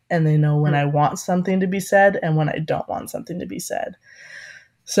vent, and they know when I want something to be said and when I don't want something to be said.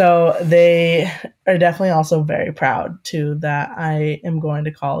 So they are definitely also very proud too that I am going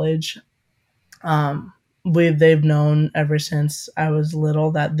to college. They've known ever since I was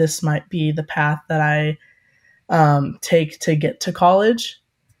little that this might be the path that I take to get to college.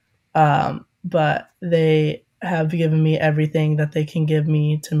 But they have given me everything that they can give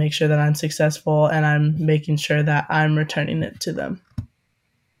me to make sure that I'm successful, and I'm making sure that I'm returning it to them.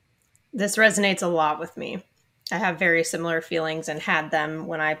 This resonates a lot with me. I have very similar feelings and had them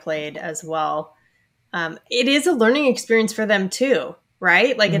when I played as well. It is a learning experience for them too,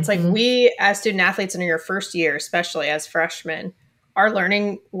 right? Like, it's like we as student athletes in your first year, especially as freshmen, are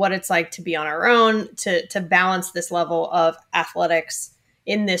learning what it's like to be on our own, to balance this level of athletics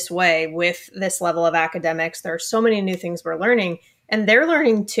in this way with this level of academics. There are so many new things we're learning, and they're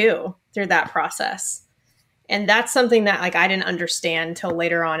learning too through that process. And that's something that like I didn't understand till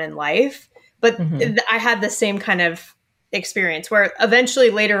later on in life. But I had the same kind of experience where eventually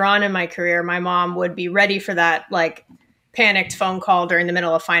later on in my career, my mom would be ready for that like panicked phone call during the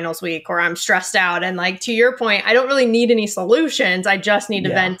middle of finals week, or I'm stressed out. And like, to your point, I don't really need any solutions. I just need to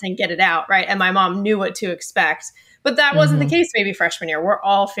vent and get it out. Right. And my mom knew what to expect, but that wasn't the case maybe freshman year. We're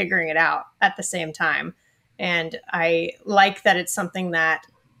all figuring it out at the same time. And I like that it's something that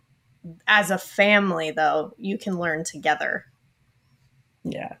as a family, though, you can learn together.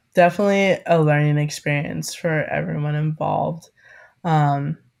 Yeah, definitely a learning experience for everyone involved.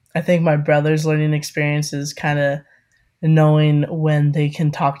 I think my brother's learning experience is kind of knowing when they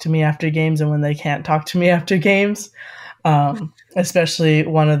can talk to me after games and when they can't talk to me after games. Especially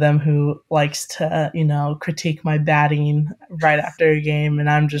one of them who likes to, critique my batting right after a game. And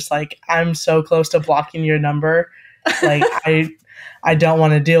I'm just like, I'm so close to blocking your number. Like, I don't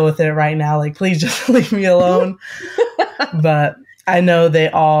want to deal with it right now. Like, please just leave me alone. But I know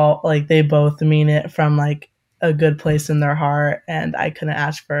they both mean it from like a good place in their heart. And I couldn't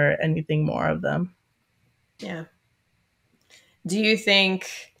ask for anything more of them. Yeah. Do you think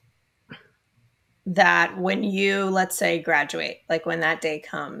that when you, let's say, graduate, like when that day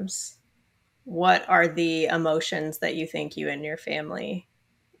comes, what are the emotions that you think you and your family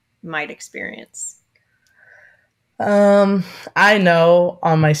might experience? I know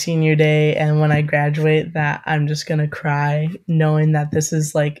on my senior day and when I graduate that I'm just going to cry knowing that this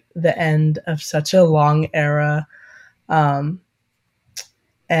is like the end of such a long era. And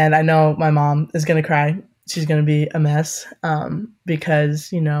I know my mom is going to cry. She's going to be a mess.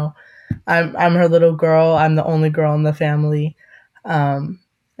 Because, I'm her little girl. I'm the only girl in the family. And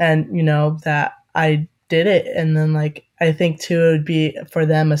that I did it. And then like, I think too, it would be for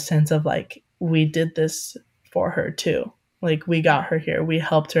them a sense of like, we did this for her too. Like we got her here. We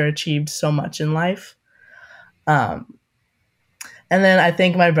helped her achieve so much in life. And then I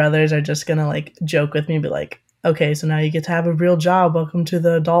think my brothers are just going to like joke with me, be like, okay, so now you get to have a real job. Welcome to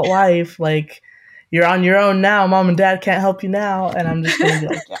the adult life. Like you're on your own now. Mom and dad can't help you now. And I'm just going to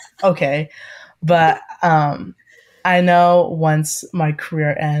be like, yeah, okay. But, I know once my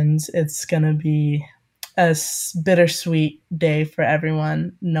career ends, it's going to be a bittersweet day for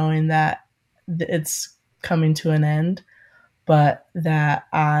everyone, knowing that it's coming to an end, but that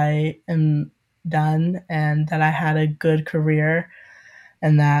I am done and that I had a good career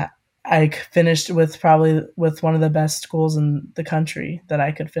and that I finished with probably with one of the best schools in the country that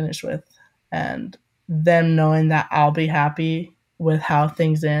I could finish with. And them knowing that I'll be happy with how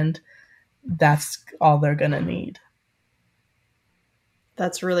things end, that's all they're going to need.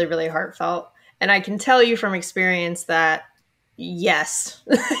 That's really, really heartfelt. And I can tell you from experience that, yes,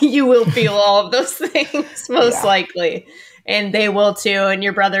 you will feel all of those things, most likely. And they will too. And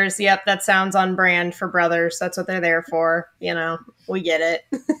your brothers, yep, that sounds on brand for brothers. That's what they're there for. We get it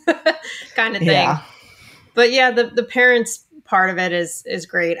kind of thing. Yeah. But yeah, the parents part of it is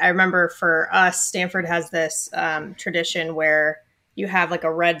great. I remember for us, Stanford has this tradition where you have like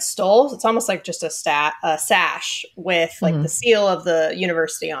a red stole. It's almost like just a sash with like the seal of the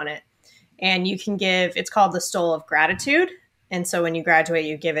university on it. And you can give, it's called the stole of gratitude. And so when you graduate,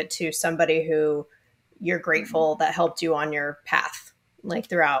 you give it to somebody who you're grateful that helped you on your path, like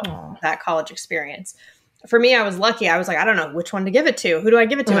throughout that college experience. For me, I was lucky. I was like, I don't know which one to give it to. Who do I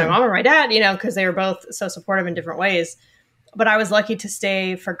give it to? My mom or my dad, because they were both so supportive in different ways. But I was lucky to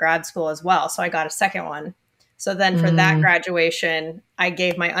stay for grad school as well. So I got a second one. So then for that graduation, I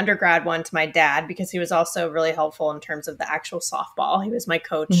gave my undergrad one to my dad because he was also really helpful in terms of the actual softball. He was my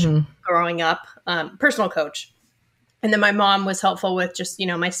coach growing up, personal coach. And then my mom was helpful with just,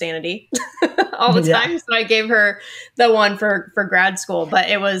 my sanity all the time. So I gave her the one for grad school. But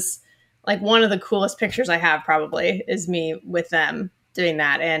it was like one of the coolest pictures I have probably is me with them doing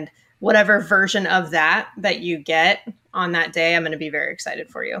that. And whatever version of that you get on that day, I'm going to be very excited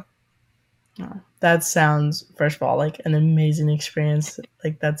for you. Oh, that sounds, first of all, like an amazing experience.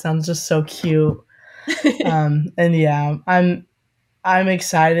 Like that sounds just so cute. And yeah, I'm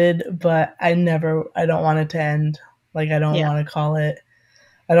excited, but I don't want it to end. Like I don't want to call it.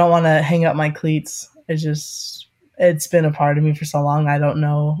 I don't want to hang up my cleats. It's been a part of me for so long. I don't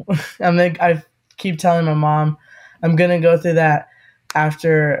know. I keep telling my mom I'm going to go through that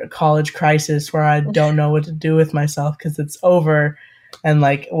after college crisis where I don't know what to do with myself because it's over. And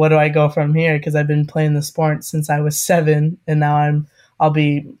like, what do I go from here? Because I've been playing the sport since I was 7, and now I'll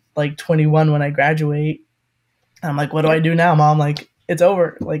be like 21 when I graduate. I'm like, what do I do now, Mom? Like, it's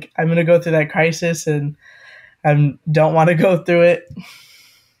over. Like, I'm gonna go through that crisis, and I don't want to go through it.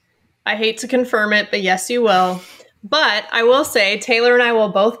 I hate to confirm it, but yes, you will. But I will say Taylor and I will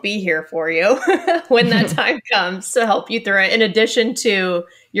both be here for you when that time comes to help you through it. In addition to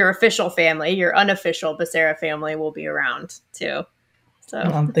your official family, your unofficial Becerra family will be around too.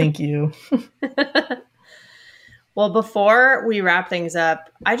 So, Thank you. well, before we wrap things up,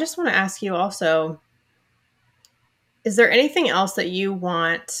 I just want to ask you also, is there anything else that you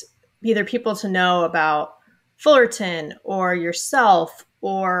want either people to know about Fullerton or yourself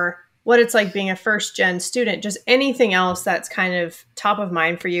or what it's like being a first gen student? Just anything else that's kind of top of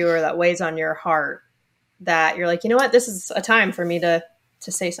mind for you or that weighs on your heart that you're like, you know what, this is a time for me to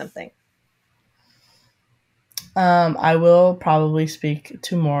say something. I will probably speak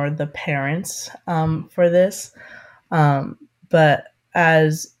to more the parents for this. But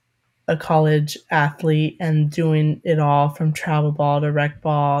as a college athlete and doing it all from travel ball to rec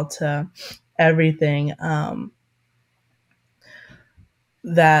ball to everything,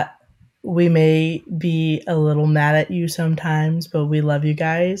 that we may be a little mad at you sometimes, but we love you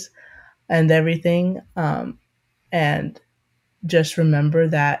guys and everything. And just remember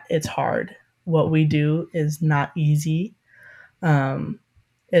that it's hard. What we do is not easy.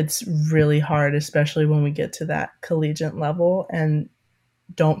 It's really hard, especially when we get to that collegiate level. And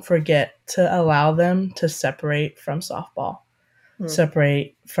don't forget to allow them to separate from softball,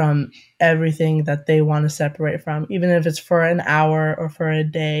 separate from everything that they want to separate from, even if it's for an hour or for a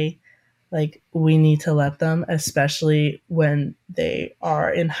day. Like, we need to let them, especially when they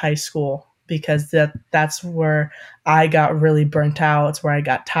are in high school, because that's where I got really burnt out. It's where I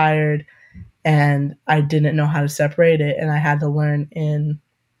got tired and I didn't know how to separate it. And I had to learn in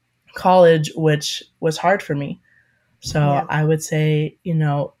college, which was hard for me. So Yeah. I would say,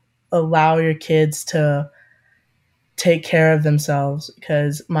 allow your kids to take care of themselves,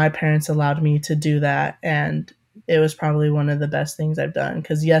 because my parents allowed me to do that. And it was probably one of the best things I've done,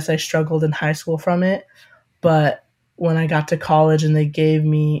 because yes, I struggled in high school from it, but when I got to college and they gave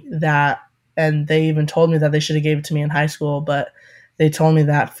me that, and they even told me that they should have gave it to me in high school, but they told me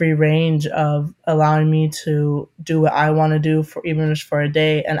that free range of allowing me to do what I want to do, for even just for a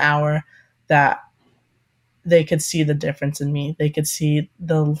day, an hour, that they could see the difference in me. They could see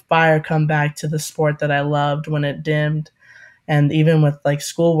the fire come back to the sport that I loved when it dimmed. And even with like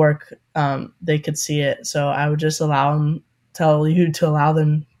schoolwork, they could see it. So I would just tell you to allow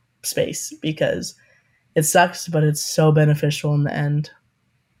them space, because it sucks, but it's so beneficial in the end.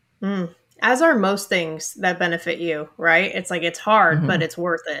 As are most things that benefit you, right? It's like, it's hard, but it's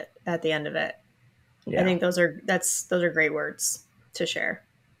worth it at the end of it. Yeah. I think those are great words to share.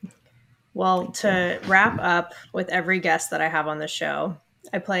 Well, to wrap up with every guest that I have on the show,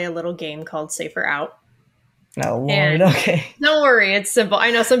 I play a little game called Safer Out. Oh, Lord, okay. Don't worry, it's simple.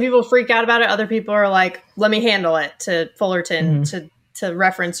 I know some people freak out about it. Other people are like, let me handle it, to Fullerton, to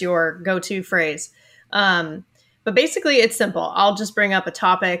reference your go-to phrase. But basically, it's simple. I'll just bring up a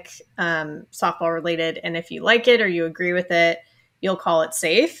topic, softball related, and if you like it or you agree with it, you'll call it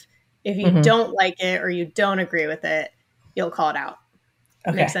safe. If you don't like it or you don't agree with it, you'll call it out.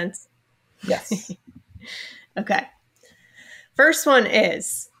 Okay. Make sense? Yes. Okay. First one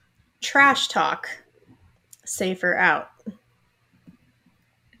is trash talk. Safer out.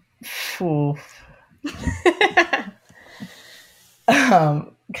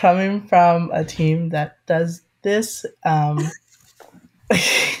 Coming from a team that does this, I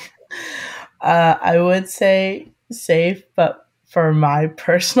would say safe, but for my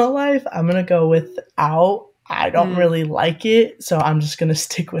personal life, I'm going to go with out. I don't really like it, so I'm just going to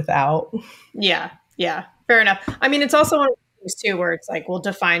stick with out. Yeah, fair enough. I mean, it's also one of those too where it's like, we'll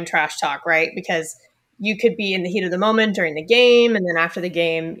define trash talk, right? Because you could be in the heat of the moment during the game, and then after the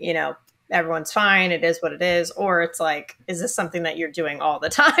game, everyone's fine. It is what it is. Or it's like, is this something that you're doing all the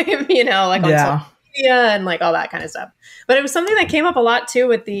time? Like on social media and like all that kind of stuff. But it was something that came up a lot too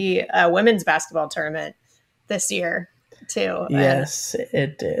with the women's basketball tournament this year too. Yes,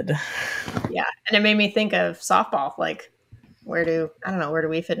 it did. Yeah. And it made me think of softball. Like, where do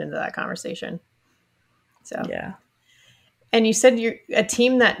we fit into that conversation? So, yeah. And you said you're a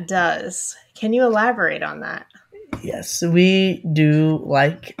team that does. Can you elaborate on that? Yes, we do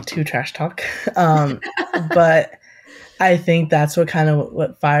like to trash talk. But I think that's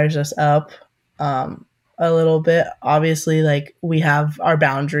what fires us up a little bit. Obviously, like, we have our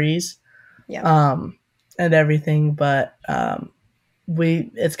boundaries and everything, but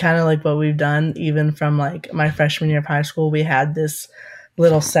it's kind of like what we've done even from like my freshman year of high school. We had this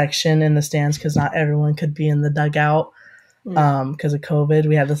little section in the stands because not everyone could be in the dugout because of COVID.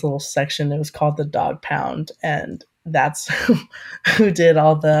 We had this little section. It was called the Dog Pound, and that's who did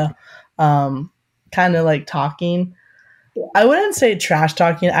all the kind of like talking. I wouldn't say trash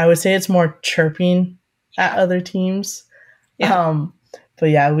talking. I would say it's more chirping at other teams. Yeah. But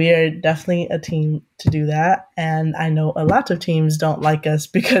yeah, we are definitely a team to do that. And I know a lot of teams don't like us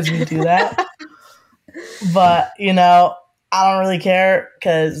because we do that. But, I don't really care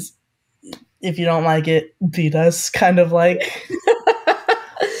because if you don't like it, beat us, kind of like.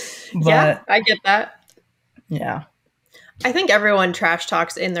 Yeah, But I get that. yeah. I think everyone trash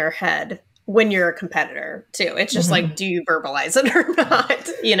talks in their head when you're a competitor too. It's just like, do you verbalize it or not?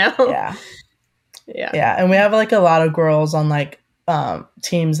 Yeah. Yeah. Yeah. And we have like a lot of girls on like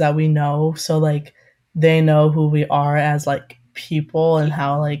teams that we know. So like they know who we are as like people and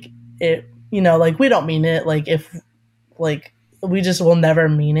how like it, like we don't mean it. Like if like we just will never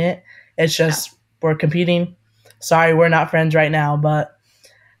mean it. It's just we're competing. Sorry, we're not friends right now, but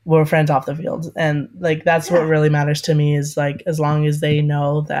we're friends off the field. And like that's what really matters to me is like as long as they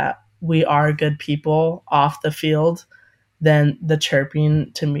know that we are good people off the field, then the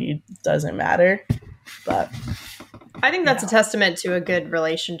chirping to me doesn't matter. But I think that's a testament to a good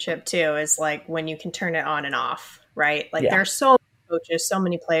relationship too, is like when you can turn it on and off, right? Like there are so many coaches, so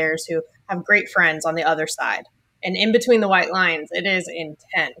many players who have great friends on the other side. And in between the white lines, it is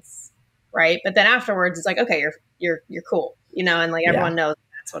intense, right? But then afterwards it's like, okay, you're cool, and like everyone knows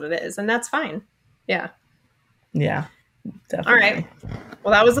that's what it is. And that's fine. Yeah. Yeah. Definitely. All right.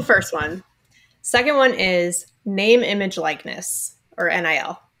 Well, that was the first one. Second one is name, image, likeness, or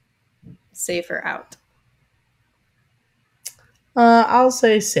NIL. Safe or out? I'll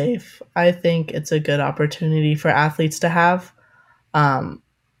say safe. I think it's a good opportunity for athletes to have.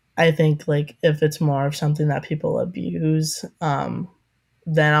 I think like if it's more of something that people abuse, then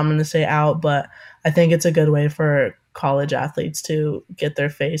I'm going to say out. But I think it's a good way for college athletes to get their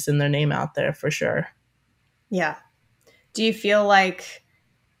face and their name out there for sure. Yeah. Do you feel like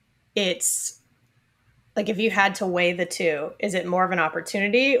it's like if you had to weigh the two, is it more of an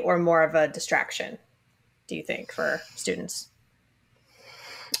opportunity or more of a distraction, do you think, for students?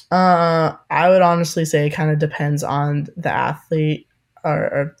 I would honestly say it kind of depends on the athlete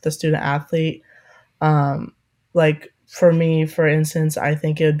or the student athlete. Like for me, for instance, I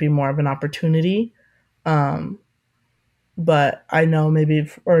think it would be more of an opportunity. But I know maybe,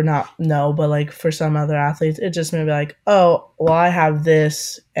 or not no, but like for some other athletes, it just may be like, oh, well, I have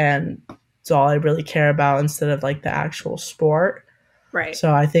this and it's all I really care about instead of like the actual sport. Right.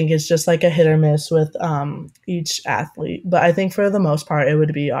 So I think it's just like a hit or miss with each athlete. But I think for the most part, it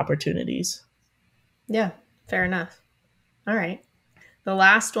would be opportunities. Yeah, fair enough. All right. The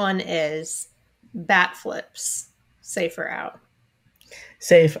last one is bat flips. Safe or out?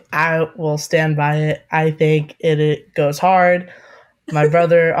 Safe. I will stand by it. I think it goes hard. My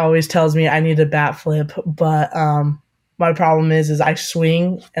brother always tells me I need a bat flip, but my problem is I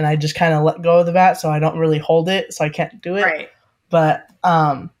swing and I just kind of let go of the bat, so I don't really hold it, so I can't do it. Right. But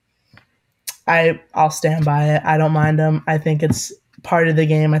I'll stand by it. I don't mind them. I think it's part of the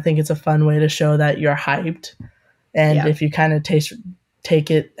game. I think it's a fun way to show that you're hyped. And if you kind of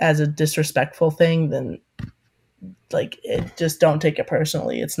take it as a disrespectful thing, then like just don't take it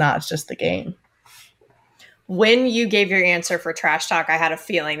personally. It's not. It's just the game. When you gave your answer for trash talk, I had a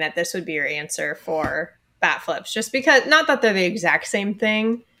feeling that this would be your answer for bat flips, just because not that they're the exact same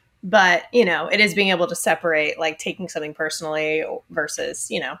thing, but it is being able to separate like taking something personally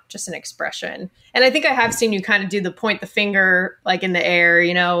versus just an expression. And I think I have seen you kind of do the point the finger like in the air,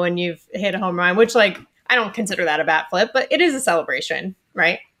 when you've hit a home run, which like I don't consider that a bat flip, but it is a celebration,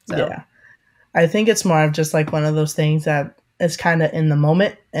 right? So. Yeah, I think it's more of just like one of those things that is kind of in the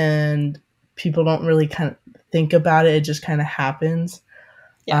moment and people don't really kind of think about it. It just kind of happens.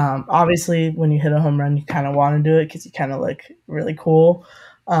 Yeah. Obviously, when you hit a home run, you kind of want to do it because you kind of look really cool.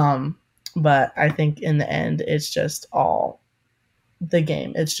 But I think in the end, it's just all the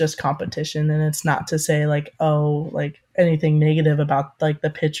game. It's just competition. And it's not to say like, oh, like anything negative about like the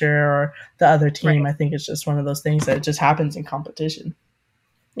pitcher or the other team. Right. I think it's just one of those things that just happens in competition.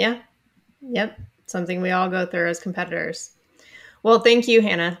 Yeah. Yep. Something we all go through as competitors. Well, thank you,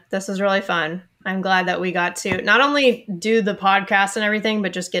 Hannah. This was really fun. I'm glad that we got to not only do the podcast and everything,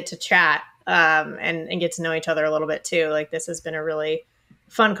 but just get to chat and get to know each other a little bit too. Like this has been a really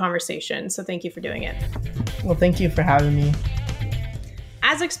fun conversation. So thank you for doing it. Well, thank you for having me.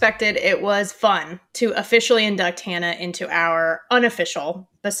 As expected, it was fun to officially induct Hannah into our unofficial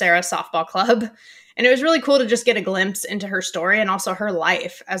Becerra softball club. And it was really cool to just get a glimpse into her story and also her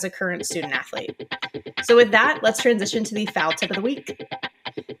life as a current student athlete. So with that, let's transition to the foul tip of the week.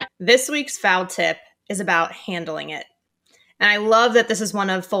 This week's foul tip is about handling it. And I love that this is one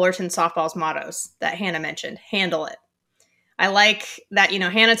of Fullerton softball's mottos that Hannah mentioned, handle it. I like that,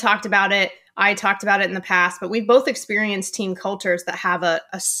 Hannah talked about it. I talked about it in the past, but we've both experienced team cultures that have a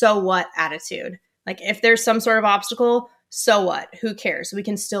so what attitude. Like if there's some sort of obstacle, so what? Who cares? We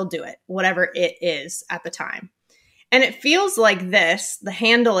can still do it, whatever it is at the time. And it feels like this, the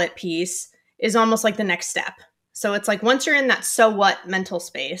handle it piece, is almost like the next step. So it's like once you're in that so what mental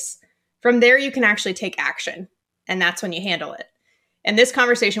space, from there you can actually take action. And that's when you handle it. And this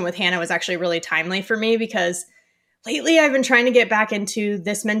conversation with Hannah was actually really timely for me because lately I've been trying to get back into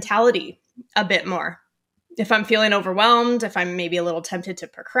this mentality a bit more. If I'm feeling overwhelmed, if I'm maybe a little tempted to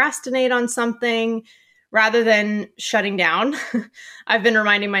procrastinate on something, rather than shutting down, I've been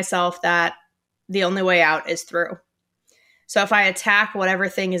reminding myself that the only way out is through. So if I attack whatever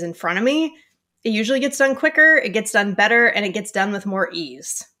thing is in front of me, it usually gets done quicker, it gets done better, and it gets done with more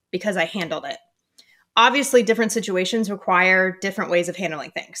ease because I handled it. Obviously, different situations require different ways of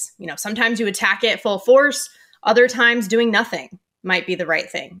handling things. Sometimes you attack it full force, other times doing nothing might be the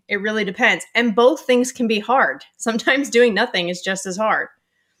right thing. It really depends. And both things can be hard. Sometimes doing nothing is just as hard.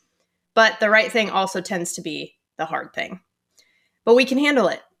 But the right thing also tends to be the hard thing. But we can handle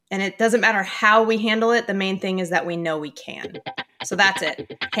it. And it doesn't matter how we handle it. The main thing is that we know we can. So that's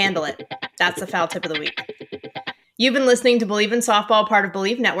it. Handle it. That's the foul tip of the week. You've been listening to Believe in Softball, part of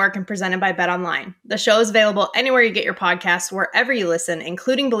Believe Network and presented by BetOnline. The show is available anywhere you get your podcasts, wherever you listen,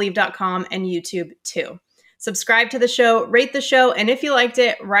 including Believe.com and YouTube too. Subscribe to the show, rate the show, and if you liked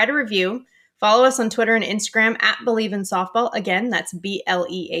it, write a review. Follow us on Twitter and Instagram at Believe in Softball. Again, that's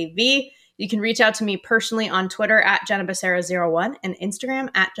BLEAV. You can reach out to me personally on Twitter at Jenna Becerra01 and Instagram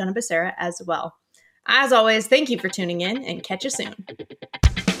at Jenna Becerra as well. As always, thank you for tuning in and catch you soon.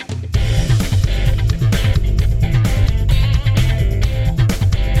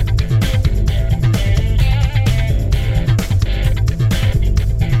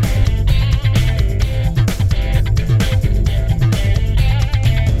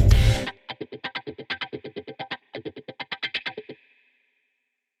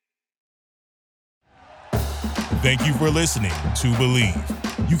 Thank you for listening to Believe.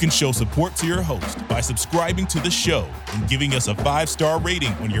 You can show support to your host by subscribing to the show and giving us a 5-star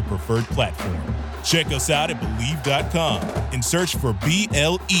rating on your preferred platform. Check us out at Believe.com and search for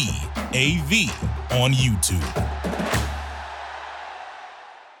BLEAV on YouTube.